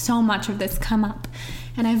had so much of this come up,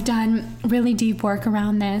 and I've done really deep work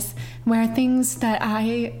around this, where things that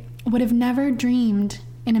I would have never dreamed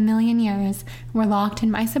in a million years were locked in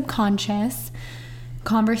my subconscious.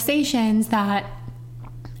 Conversations that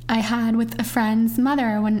I had with a friend's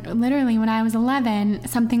mother when I was 11,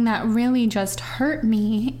 something that really just hurt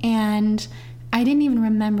me, and I didn't even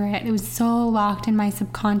remember it. It was so locked in my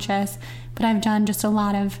subconscious, but I've done just a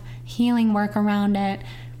lot of healing work around it.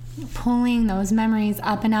 Pulling those memories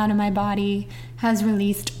up and out of my body has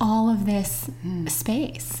released all of this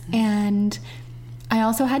space. And I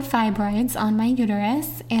also had fibroids on my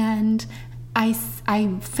uterus, and I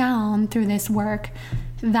found through this work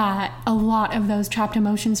that a lot of those trapped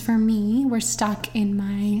emotions for me were stuck in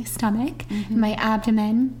my stomach, my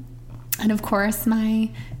abdomen, and of course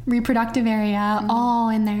my reproductive area, all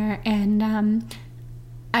in there. And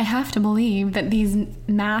I have to believe that these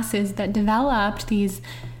masses that developed, these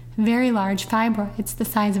very large fibroids the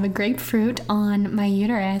size of a grapefruit on my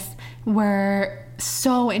uterus, were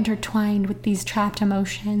so intertwined with these trapped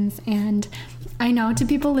emotions. And I know, to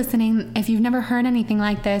people listening, if you've never heard anything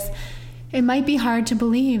like this, it might be hard to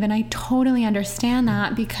believe, and I totally understand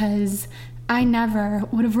that, because I never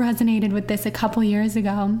would have resonated with this a couple years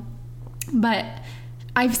ago. But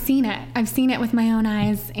I've seen it. I've seen it with my own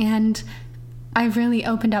eyes, and I've really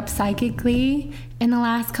opened up psychically in the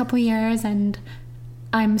last couple years, and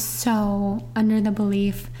I'm so under the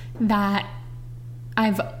belief that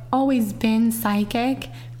I've always been psychic,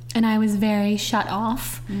 and I was very shut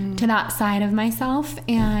off to that side of myself,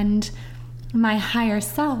 and my higher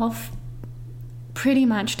self pretty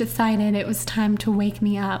much decided it was time to wake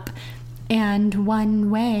me up. And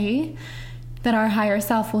one way that our higher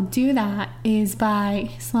self will do that is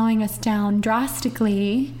by slowing us down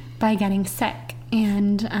drastically by getting sick.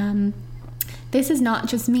 And this is not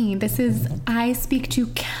just me. I speak to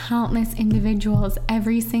countless individuals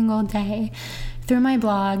every single day through my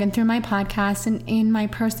blog and through my podcast and in my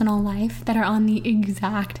personal life that are on the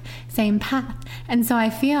exact same path. And so I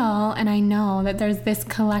feel and I know that there's this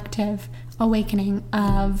collective awakening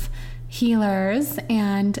of healers,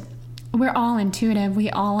 and we're all intuitive. We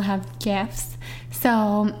all have gifts.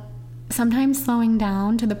 So sometimes slowing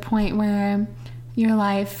down to the point where your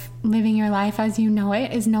life, living your life as you know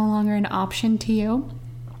it, is no longer an option to you,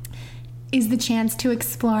 is the chance to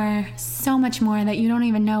explore so much more that you don't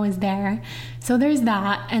even know is there. So there's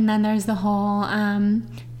that. And then there's the whole,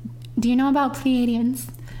 do you know about Pleiadians?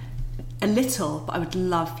 A little, but I would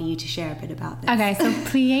love for you to share a bit about this. Okay, so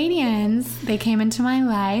Pleiadians, they came into my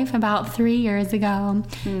life about 3 years ago,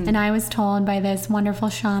 and I was told by this wonderful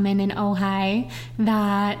shaman in Ojai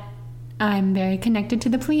that I'm very connected to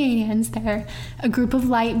the Pleiadians. They're a group of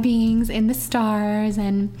light beings in the stars,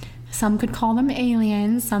 and some could call them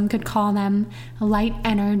aliens, some could call them light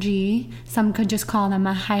energy, some could just call them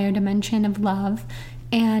a higher dimension of love.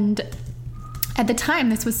 And at the time,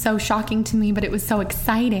 this was so shocking to me, but it was so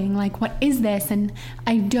exciting. Like, what is this? And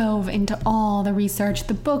I dove into all the research,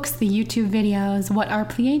 the books, the YouTube videos, what are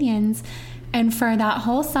Pleiadians? And for that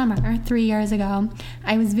whole summer, 3 years ago,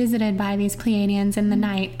 I was visited by these Pleiadians in the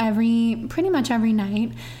night, pretty much every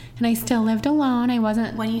night. And I still lived alone. I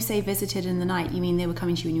wasn't... When you say visited in the night, you mean they were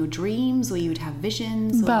coming to you in your dreams, or you would have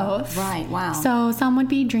visions? Or... Both. Right, wow. So some would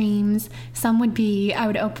be dreams, some would be, I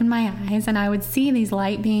would open my eyes and I would see these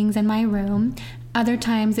light beings in my room. Other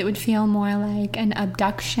times it would feel more like an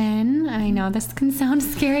abduction. I know this can sound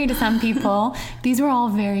scary to some people. These were all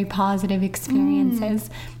very positive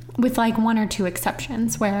experiences, with like one or two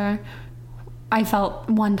exceptions where I felt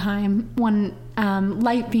one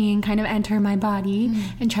light being kind of enter my body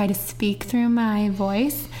and try to speak through my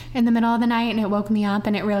voice in the middle of the night, and it woke me up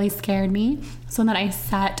and it really scared me, so that I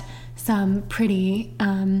set some pretty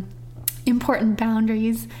important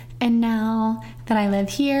boundaries. And now that I live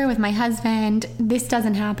here with my husband, this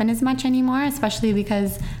doesn't happen as much anymore, especially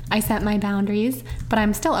because I set my boundaries, but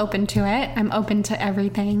I'm still open to it. I'm open to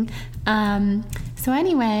everything. So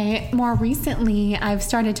anyway, more recently, I've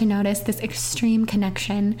started to notice this extreme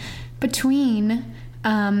connection between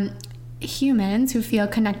humans who feel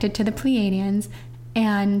connected to the Pleiadians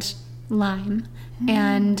and Lyme.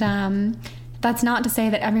 And that's not to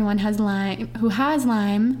say that everyone who has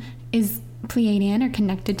Lyme is Pleiadian or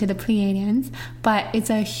connected to the Pleiadians, but it's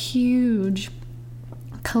a huge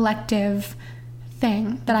collective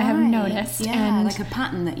thing that I have noticed. Yeah, and like a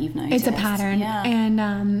pattern that you've noticed. It's a pattern.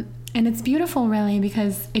 Yeah. And it's beautiful, really,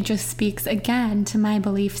 because it just speaks again to my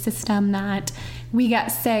belief system that we get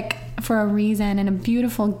sick for a reason, and a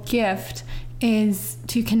beautiful gift is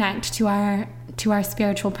to connect to our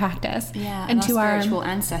spiritual practice, and to our spiritual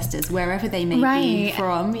ancestors, wherever they may be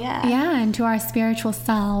from, and to our spiritual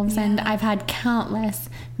selves. And I've had countless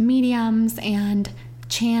mediums and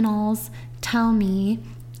channels tell me,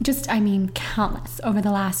 countless over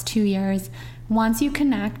the last 2 years, once you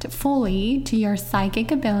connect fully to your psychic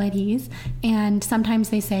abilities, and sometimes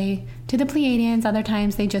they say to the Pleiadians, other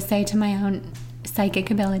times they just say to my own psychic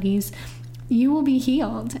abilities, you will be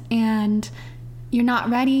healed. And you're not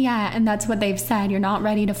ready yet, and that's what they've said. You're not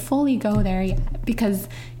ready to fully go there yet, because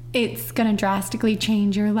it's going to drastically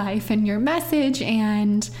change your life and your message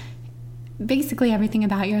and basically everything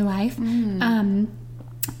about your life.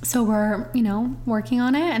 So we're, working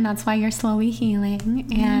on it, and that's why you're slowly healing.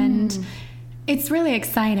 And it's really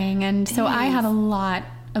exciting. And so I have a lot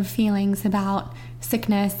of feelings about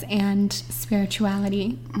sickness and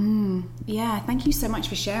spirituality. Yeah, thank you so much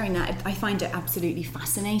for sharing that. I find it absolutely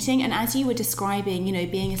fascinating. And as you were describing, you know,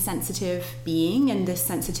 being a sensitive being and this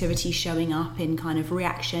sensitivity showing up in kind of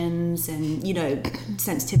reactions and, you know,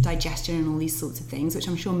 sensitive digestion and all these sorts of things, which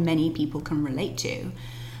I'm sure many people can relate to.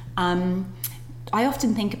 I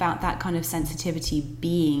often think about that kind of sensitivity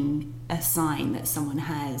being a sign that someone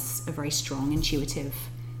has a very strong intuitive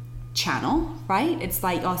channel, right? It's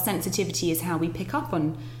like our sensitivity is how we pick up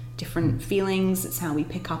on different feelings. It's how we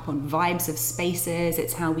pick up on vibes of spaces.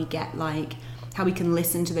 It's how we get like, how we can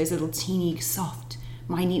listen to those little teeny, soft,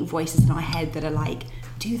 minute voices in our head that are like,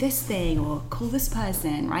 do this thing or call this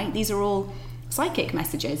person, right? These are all psychic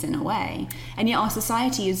messages in a way. And yet our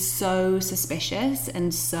society is so suspicious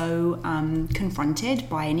and so confronted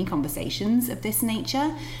by any conversations of this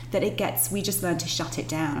nature that we just learn to shut it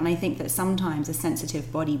down. And I think that sometimes a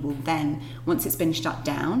sensitive body will then, once it's been shut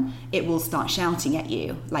down, it will start shouting at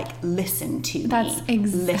you, like, listen to me. That's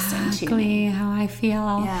exactly how I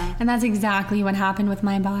feel. Yeah. And that's exactly what happened with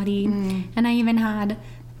my body. And I even had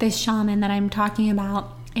this shaman that I'm talking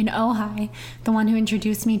about in Ojai, the one who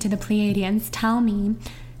introduced me to the Pleiadians, tell me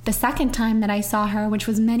the second time that I saw her, which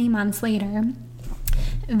was many months later,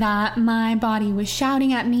 that my body was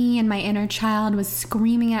shouting at me and my inner child was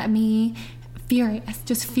screaming at me,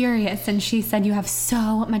 just furious. And she said, you have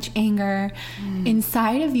so much anger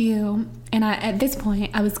inside of you. And at this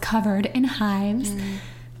point, I was covered in hives,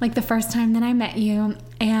 like the first time that I met you.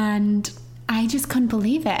 And I just couldn't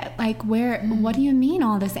believe it. Like, what do you mean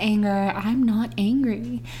all this anger? I'm not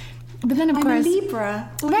angry. But then, of course... I'm a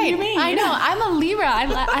Libra. What right, do you mean? I know. I'm a Libra.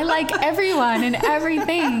 I like everyone and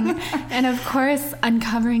everything. And of course,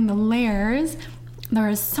 uncovering the layers, there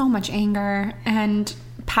is so much anger and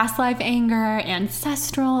past life anger,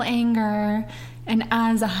 ancestral anger. And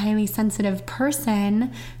as a highly sensitive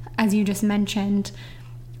person, as you just mentioned,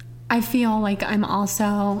 I feel like I'm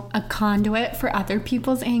also a conduit for other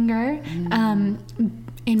people's anger.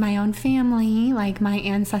 In my own family, like my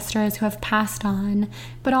ancestors who have passed on.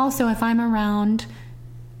 But also if I'm around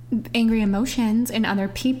angry emotions in other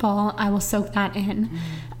people, I will soak that in.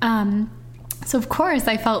 So of course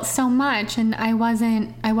I felt so much, and I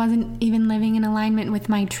wasn't even living in alignment with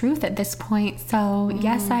my truth at this point. So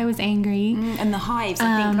yes, I was angry. And the hives,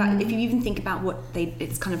 I think, like, if you even think about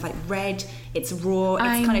it's kind of like red, it's raw,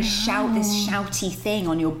 it's kind of this shouty thing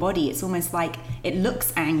on your body. It's almost like it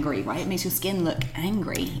looks angry, right? It makes your skin look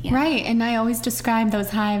angry. Yeah. Right, and I always describe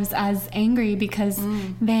those hives as angry because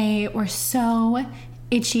they were so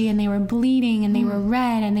itchy and they were bleeding and they were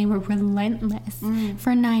red and they were relentless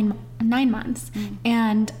for 9 months.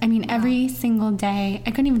 And I mean, every single day,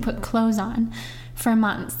 I couldn't even put clothes on for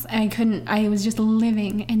months. I was just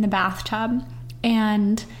living in the bathtub.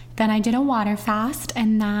 And then I did a water fast,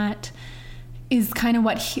 and that is kind of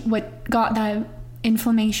what got the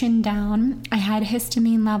inflammation down. I had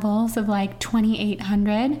histamine levels of like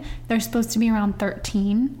 2,800. They're supposed to be around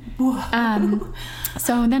 13.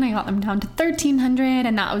 So then I got them down to 1,300,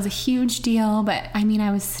 and that was a huge deal. But I mean,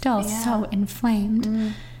 I was still so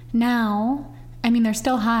inflamed. Now, I mean, they're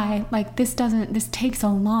still high. Like, this takes a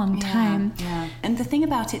long time. Yeah. And the thing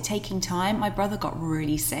about it taking time, my brother got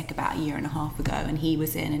really sick about 1.5 years ago, and he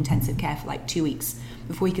was in intensive care for like 2 weeks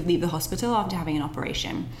before he could leave the hospital after having an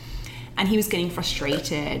operation. And he was getting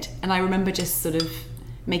frustrated. And I remember just sort of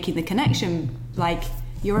making the connection, like,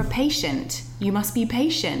 you're a patient. You must be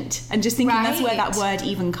patient. And just thinking that's where that word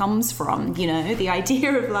even comes from, you know, the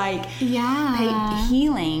idea of like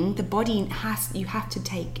healing the body you have to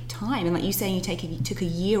take time. And like you saying, you took a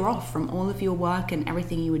year off from all of your work and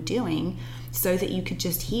everything you were doing so that you could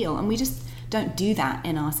just heal. And we just don't do that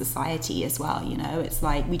in our society as well, you know. It's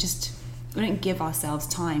like we don't give ourselves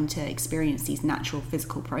time to experience these natural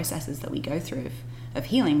physical processes that we go through of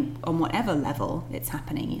healing on whatever level it's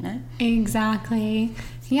happening, you know? Exactly.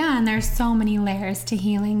 Yeah, and there's so many layers to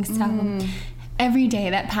healing. So every day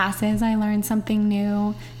that passes, I learn something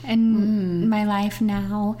new. And my life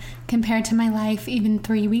now, compared to my life even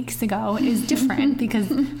 3 weeks ago, is different because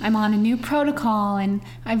I'm on a new protocol and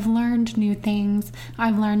I've learned new things.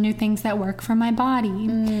 I've learned new things that work for my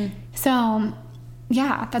body. So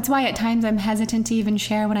yeah, that's why at times I'm hesitant to even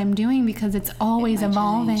share what I'm doing because it's always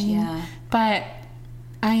evolving. But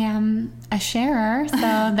I am a sharer, so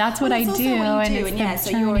that's what I do. And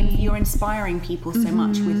so you're inspiring people so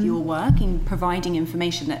much with your work and providing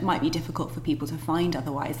information that might be difficult for people to find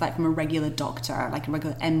otherwise, like from a regular doctor, like a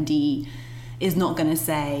regular MD. is not going to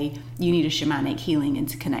say you need a shamanic healing and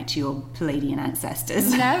to connect to your Pleiadian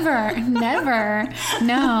ancestors. Never.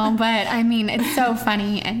 No, but I mean, it's so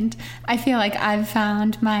funny. And I feel like I've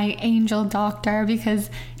found my angel doctor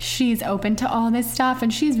because she's open to all this stuff,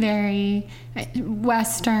 and she's very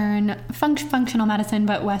Western, functional medicine,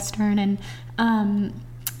 but Western. And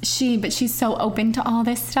she's so open to all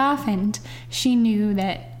this stuff, and she knew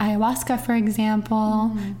that ayahuasca, for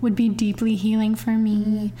example, would be deeply healing for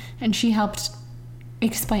me, and she helped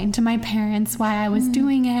explain to my parents why I was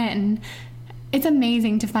doing it. And it's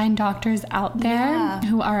amazing to find doctors out there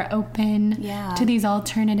who are open to these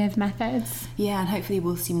alternative methods. Yeah, and hopefully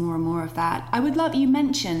we'll see more and more of that. I would love, you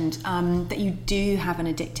mentioned that you do have an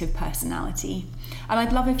addictive personality. And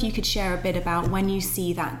I'd love if you could share a bit about when you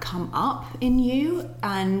see that come up in you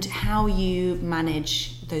and how you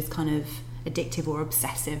manage those kind of addictive or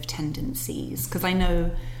obsessive tendencies. Because I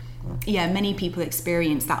know, many people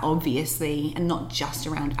experience that, obviously, and not just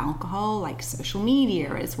around alcohol. Like social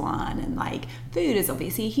media is one, and like food is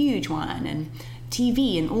obviously a huge one, and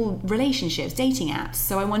TV and all relationships, dating apps.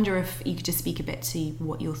 So I wonder if you could just speak a bit to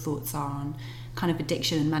what your thoughts are on kind of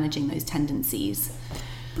addiction and managing those tendencies.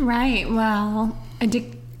 Right. Well,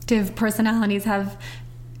 addictive personalities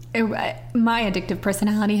my addictive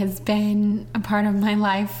personality has been a part of my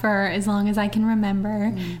life for as long as I can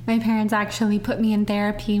remember. My parents actually put me in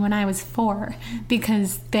therapy when I was 4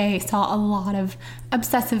 because they saw a lot of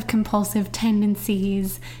obsessive compulsive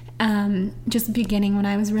tendencies, just beginning when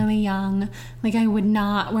I was really young. Like, I would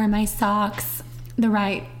not wear my socks the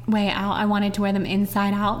right way out. I wanted to wear them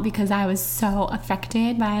inside out because I was so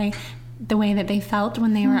affected by the way that they felt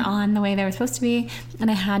when they were on the way they were supposed to be,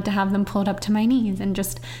 and I had to have them pulled up to my knees, and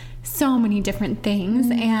just so many different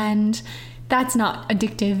things. And that's not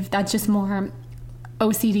addictive, that's just more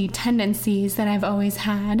OCD tendencies that I've always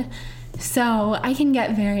had. So I can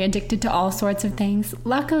get very addicted to all sorts of things.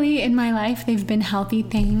 Luckily in my life they've been healthy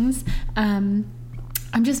things. I'm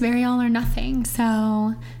just very all or nothing,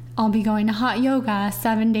 so I'll be going to hot yoga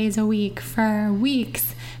 7 days a week for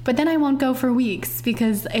weeks, but then I won't go for weeks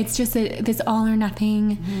because it's just this all or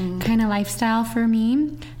nothing kind of lifestyle for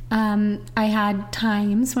me. I had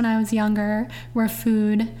times when I was younger where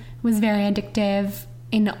food was very addictive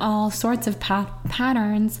in all sorts of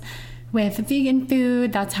patterns. With vegan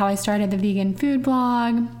food, that's how I started the vegan food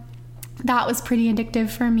blog. That was pretty addictive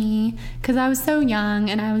for me because I was so young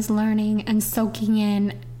and I was learning and soaking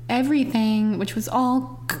in everything, which was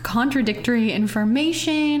all contradictory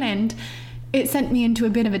information, and it sent me into a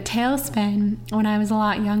bit of a tailspin when I was a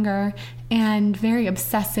lot younger and very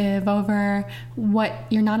obsessive over what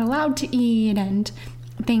you're not allowed to eat and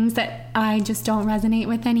things that I just don't resonate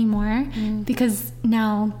with anymore. Because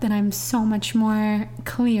now that I'm so much more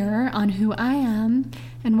clear on who I am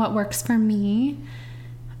and what works for me,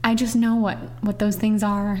 I just know what those things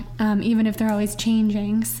are, even if they're always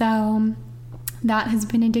changing. So that has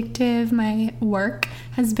been addictive. My work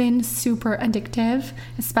has been super addictive,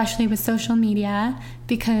 especially with social media,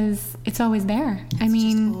 because it's always there. I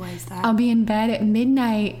mean, always there. I'll be in bed at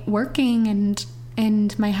midnight working,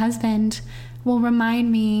 and my husband will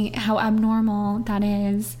remind me how abnormal that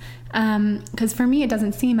is. Because for me, it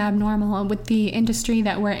doesn't seem abnormal with the industry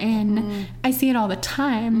that we're in. I see it all the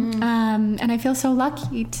time. And I feel so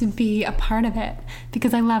lucky to be a part of it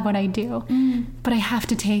because I love what I do. But I have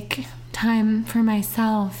to take time for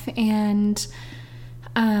myself, and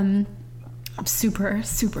I'm super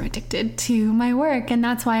addicted to my work, and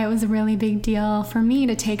that's why it was a really big deal for me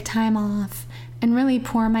to take time off and really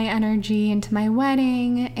pour my energy into my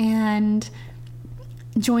wedding and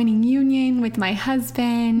joining union with my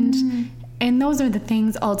husband. And those are the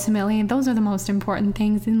things, ultimately, those are the most important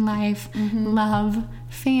things in life. Love,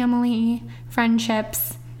 family,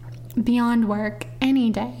 friendships, beyond work, any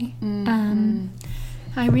day.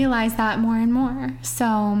 I realize that more and more.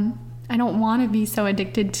 So I don't want to be so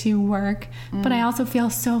addicted to work, but I also feel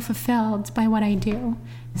so fulfilled by what I do.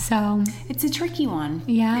 So it's a tricky one.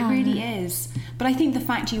 Yeah. It really is. But I think the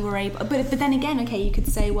fact you were able, but then again, okay, you could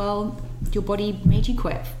say, well, your body made you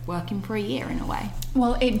quit working for a year in a way.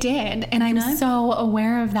 Well, it did, and I'm so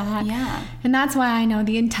aware of that. Yeah. And that's why I know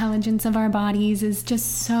the intelligence of our bodies is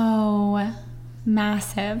just so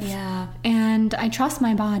massive. Yeah. And I trust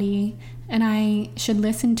my body, and I should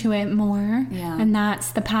listen to it more. Yeah. And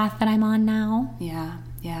that's the path that I'm on now. Yeah.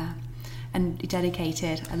 And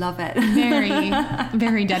dedicated. I love it. Very,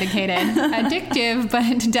 very dedicated. Addictive,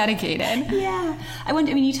 but dedicated. Yeah. I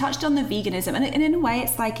wonder, you touched on the veganism, and in a way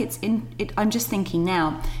it's like I'm just thinking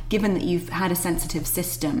now, given that you've had a sensitive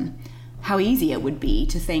system, how easy it would be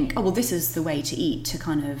to think, oh, well, this is the way to eat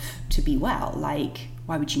to be well. Like,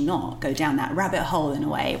 why would you not go down that rabbit hole in a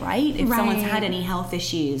way, right? If someone's had any health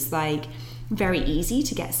issues, like, very easy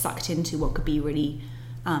to get sucked into what could be really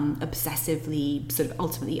obsessively, sort of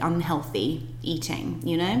ultimately unhealthy eating,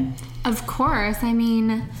 you know? Of course. I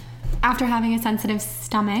mean, after having a sensitive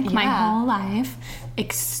stomach my whole life,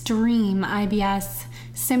 extreme IBS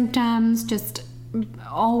symptoms, just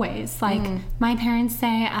always. Like, my parents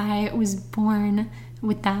say I was born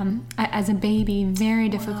with them as a baby, very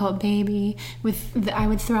difficult baby. I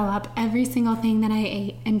would throw up every single thing that I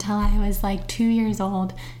ate until I was like 2 years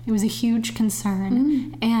old. It was a huge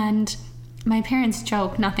concern. And my parents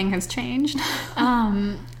joke nothing has changed.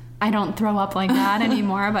 I don't throw up like that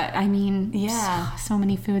anymore, but I mean, so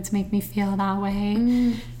many foods make me feel that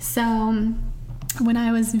way. So when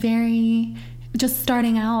I was just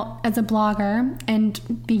starting out as a blogger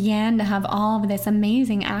and began to have all of this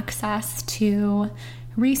amazing access to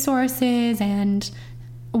resources and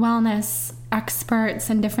wellness experts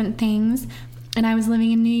and different things, and I was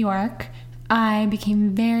living in New York, I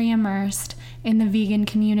became very immersed in the vegan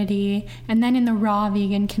community and then in the raw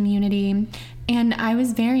vegan community. And I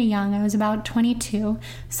was very young. I was about 22.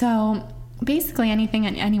 So basically anything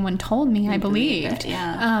anyone told me, I believed.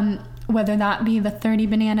 Whether that be the 30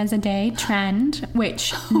 bananas a day trend,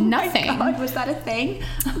 which nothing. Oh my God, was that a thing?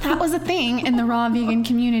 That was a thing in the raw vegan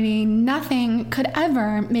community. Nothing could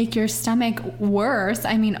ever make your stomach worse.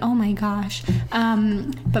 I mean, oh my gosh.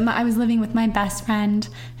 But I was living with my best friend,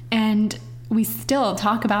 and we still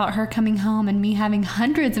talk about her coming home and me having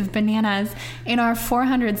hundreds of bananas in our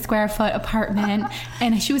 400 square foot apartment.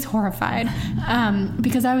 And she was horrified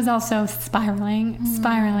because I was also spiraling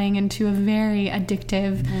into a very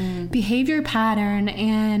addictive behavior pattern.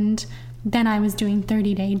 And then I was doing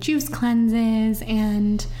 30-day juice cleanses,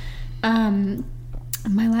 and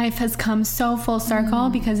my life has come so full circle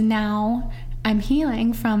because now I'm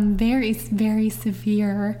healing from very, very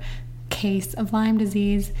severe case of Lyme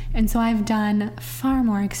disease, and so I've done far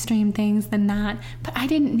more extreme things than that, but I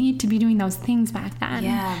didn't need to be doing those things back then.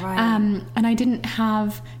 And I didn't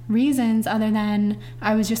have reasons other than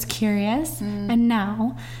I was just curious, and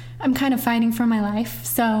now I'm kind of fighting for my life,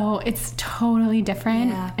 so it's totally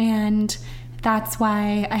different. And that's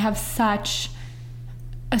why I have such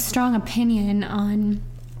a strong opinion on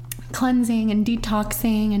cleansing and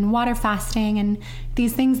detoxing and water fasting and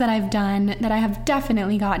these things that I've done that I have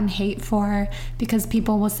definitely gotten hate for, because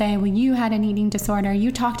people will say, well, you had an eating disorder,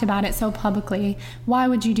 you talked about it so publicly, why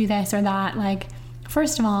would you do this or that? Like,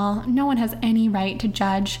 first of all, no one has any right to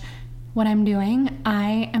judge what I'm doing.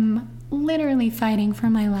 I am literally fighting for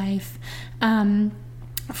my life.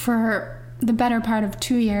 For the better part of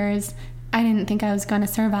 2 years, I didn't think I was going to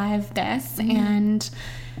survive this, and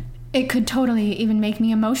it could totally even make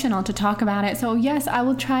me emotional to talk about it. So yes, I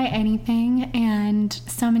will try anything, and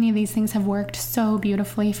so many of these things have worked so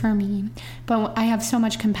beautifully for me. But I have so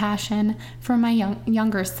much compassion for my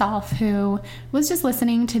younger self, who was just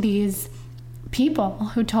listening to these people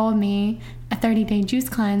who told me a 30-day juice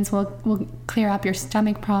cleanse will clear up your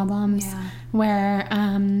stomach problems, where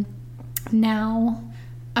now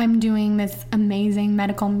I'm doing this amazing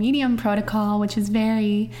medical medium protocol, which is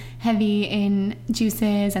very heavy in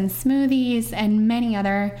juices and smoothies and many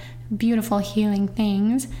other beautiful healing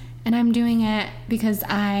things. And I'm doing it because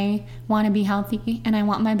I want to be healthy, and I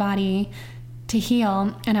want my body to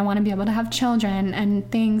heal, and I want to be able to have children and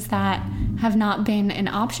things that have not been an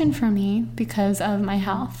option for me because of my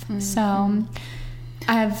health. So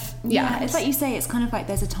it's like you say, it's kind of like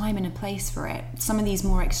there's a time and a place for it. Some of these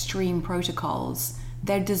more extreme protocols,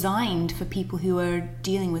 they're designed for people who are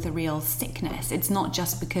dealing with a real sickness. It's not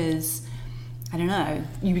just because, I don't know,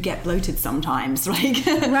 you get bloated sometimes, like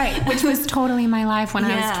right, which was totally my life when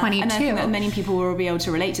I was 22. And I think that many people will be able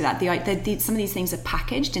to relate to that. Some of these things are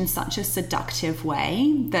packaged in such a seductive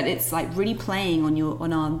way that it's like really playing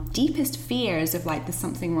on our deepest fears of like, there's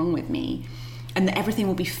something wrong with me, and that everything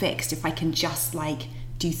will be fixed if I can just like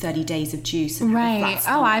do 30 days of juice and have a flat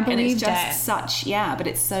stomach. I believed it. It's just but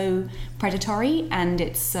it's so predatory and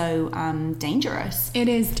it's so dangerous. It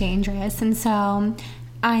is dangerous, and so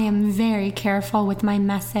I am very careful with my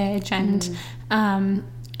message, and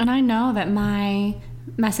I know that my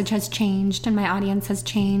message has changed and my audience has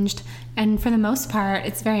changed, and for the most part,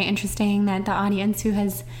 it's very interesting that the audience who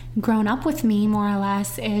has grown up with me more or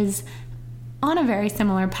less is on a very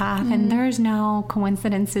similar path, and there's no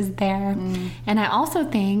coincidences there. And I also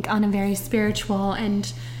think on a very spiritual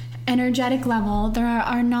and energetic level, there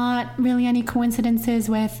are not really any coincidences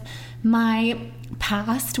with my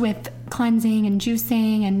past with cleansing and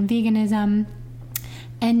juicing and veganism.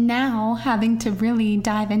 And now having to really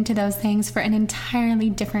dive into those things for an entirely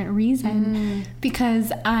different reason,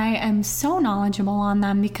 because I am so knowledgeable on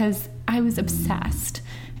them because I was obsessed.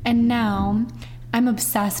 And now I'm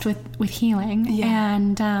obsessed with healing. Yeah.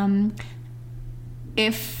 And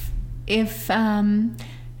if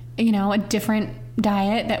a different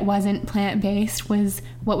diet that wasn't plant-based was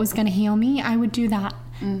what was going to heal me, I would do that.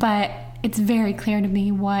 But it's very clear to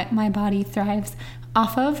me what my body thrives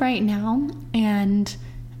off of right now, and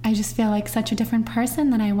I just feel like such a different person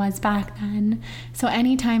than I was back then. So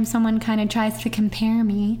anytime someone kind of tries to compare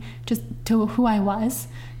me just to who I was,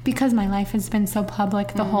 because my life has been so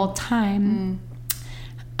public the whole time,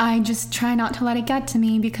 I just try not to let it get to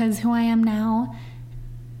me, because who I am now,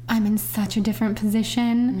 I'm in such a different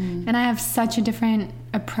position, and I have such a different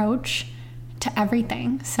approach to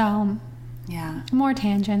everything. So yeah, more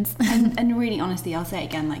tangents. and really, honestly, I'll say it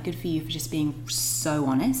again, like, good for you for just being so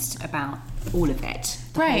honest about all of it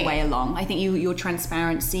the whole way along. I think your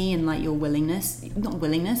transparency and like your willingness, not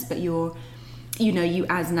willingness, but you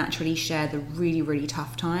as naturally share the really, really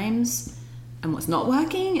tough times and what's not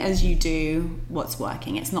working as you do what's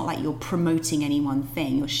working. It's not like you're promoting any one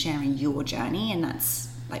thing, you're sharing your journey, and that's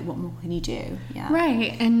like, what more can you do? Yeah.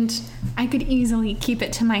 Right. And I could easily keep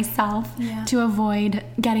it to myself to avoid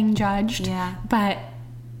getting judged. Yeah. But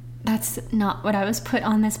that's not what I was put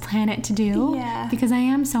on this planet to do. Yeah. Because I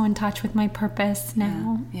am so in touch with my purpose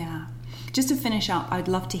now. Yeah. Just to finish up, I'd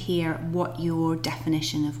love to hear what your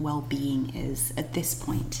definition of well-being is at this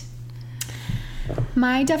point.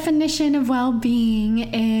 My definition of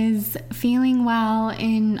well-being is feeling well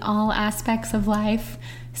in all aspects of life,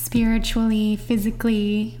 spiritually,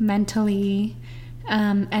 physically, mentally,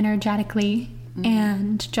 energetically,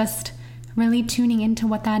 and just really tuning into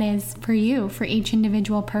what that is for you, for each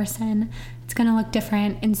individual person. It's going to look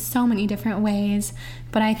different in so many different ways,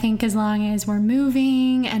 but I think as long as we're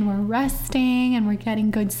moving and we're resting and we're getting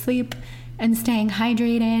good sleep and staying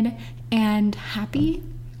hydrated and happy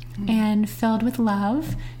and filled with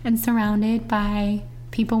love and surrounded by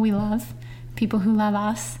people we love, people who love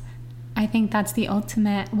us, I think that's the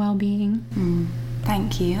ultimate well-being.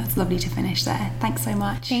 Thank you. That's lovely to finish there. Thanks so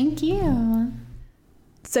much. Thank you.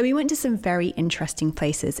 So we went to some very interesting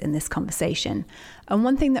places in this conversation. And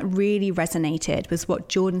one thing that really resonated was what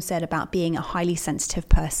Jordan said about being a highly sensitive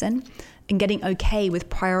person and getting okay with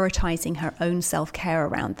prioritizing her own self-care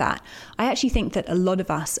around that. I actually think that a lot of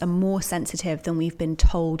us are more sensitive than we've been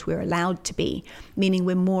told we're allowed to be, meaning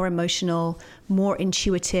we're more emotional, more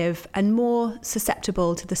intuitive, and more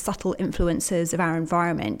susceptible to the subtle influences of our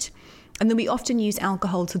environment. And then we often use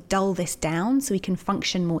alcohol to dull this down so we can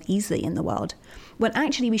function more easily in the world, when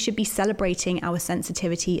actually we should be celebrating our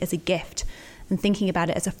sensitivity as a gift and thinking about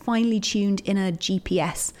it as a finely tuned inner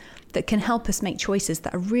GPS that can help us make choices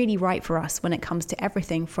that are really right for us when it comes to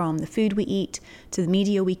everything from the food we eat to the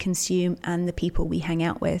media we consume and the people we hang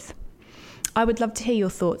out with. I would love to hear your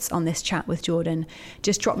thoughts on this chat with Jordan.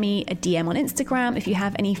 Just drop me a DM on Instagram if you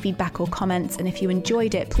have any feedback or comments, and if you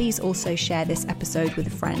enjoyed it, please also share this episode with a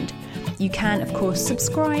friend. You can, of course,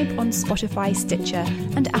 subscribe on Spotify, Stitcher,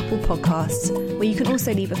 and Apple Podcasts, where you can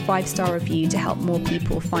also leave a 5-star review to help more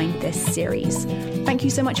people find this series. Thank you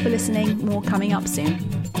so much for listening. More coming up soon.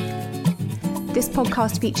 This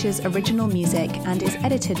podcast features original music and is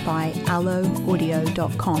edited by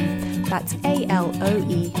aloeaudio.com. That's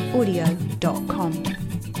ALOE audio.com.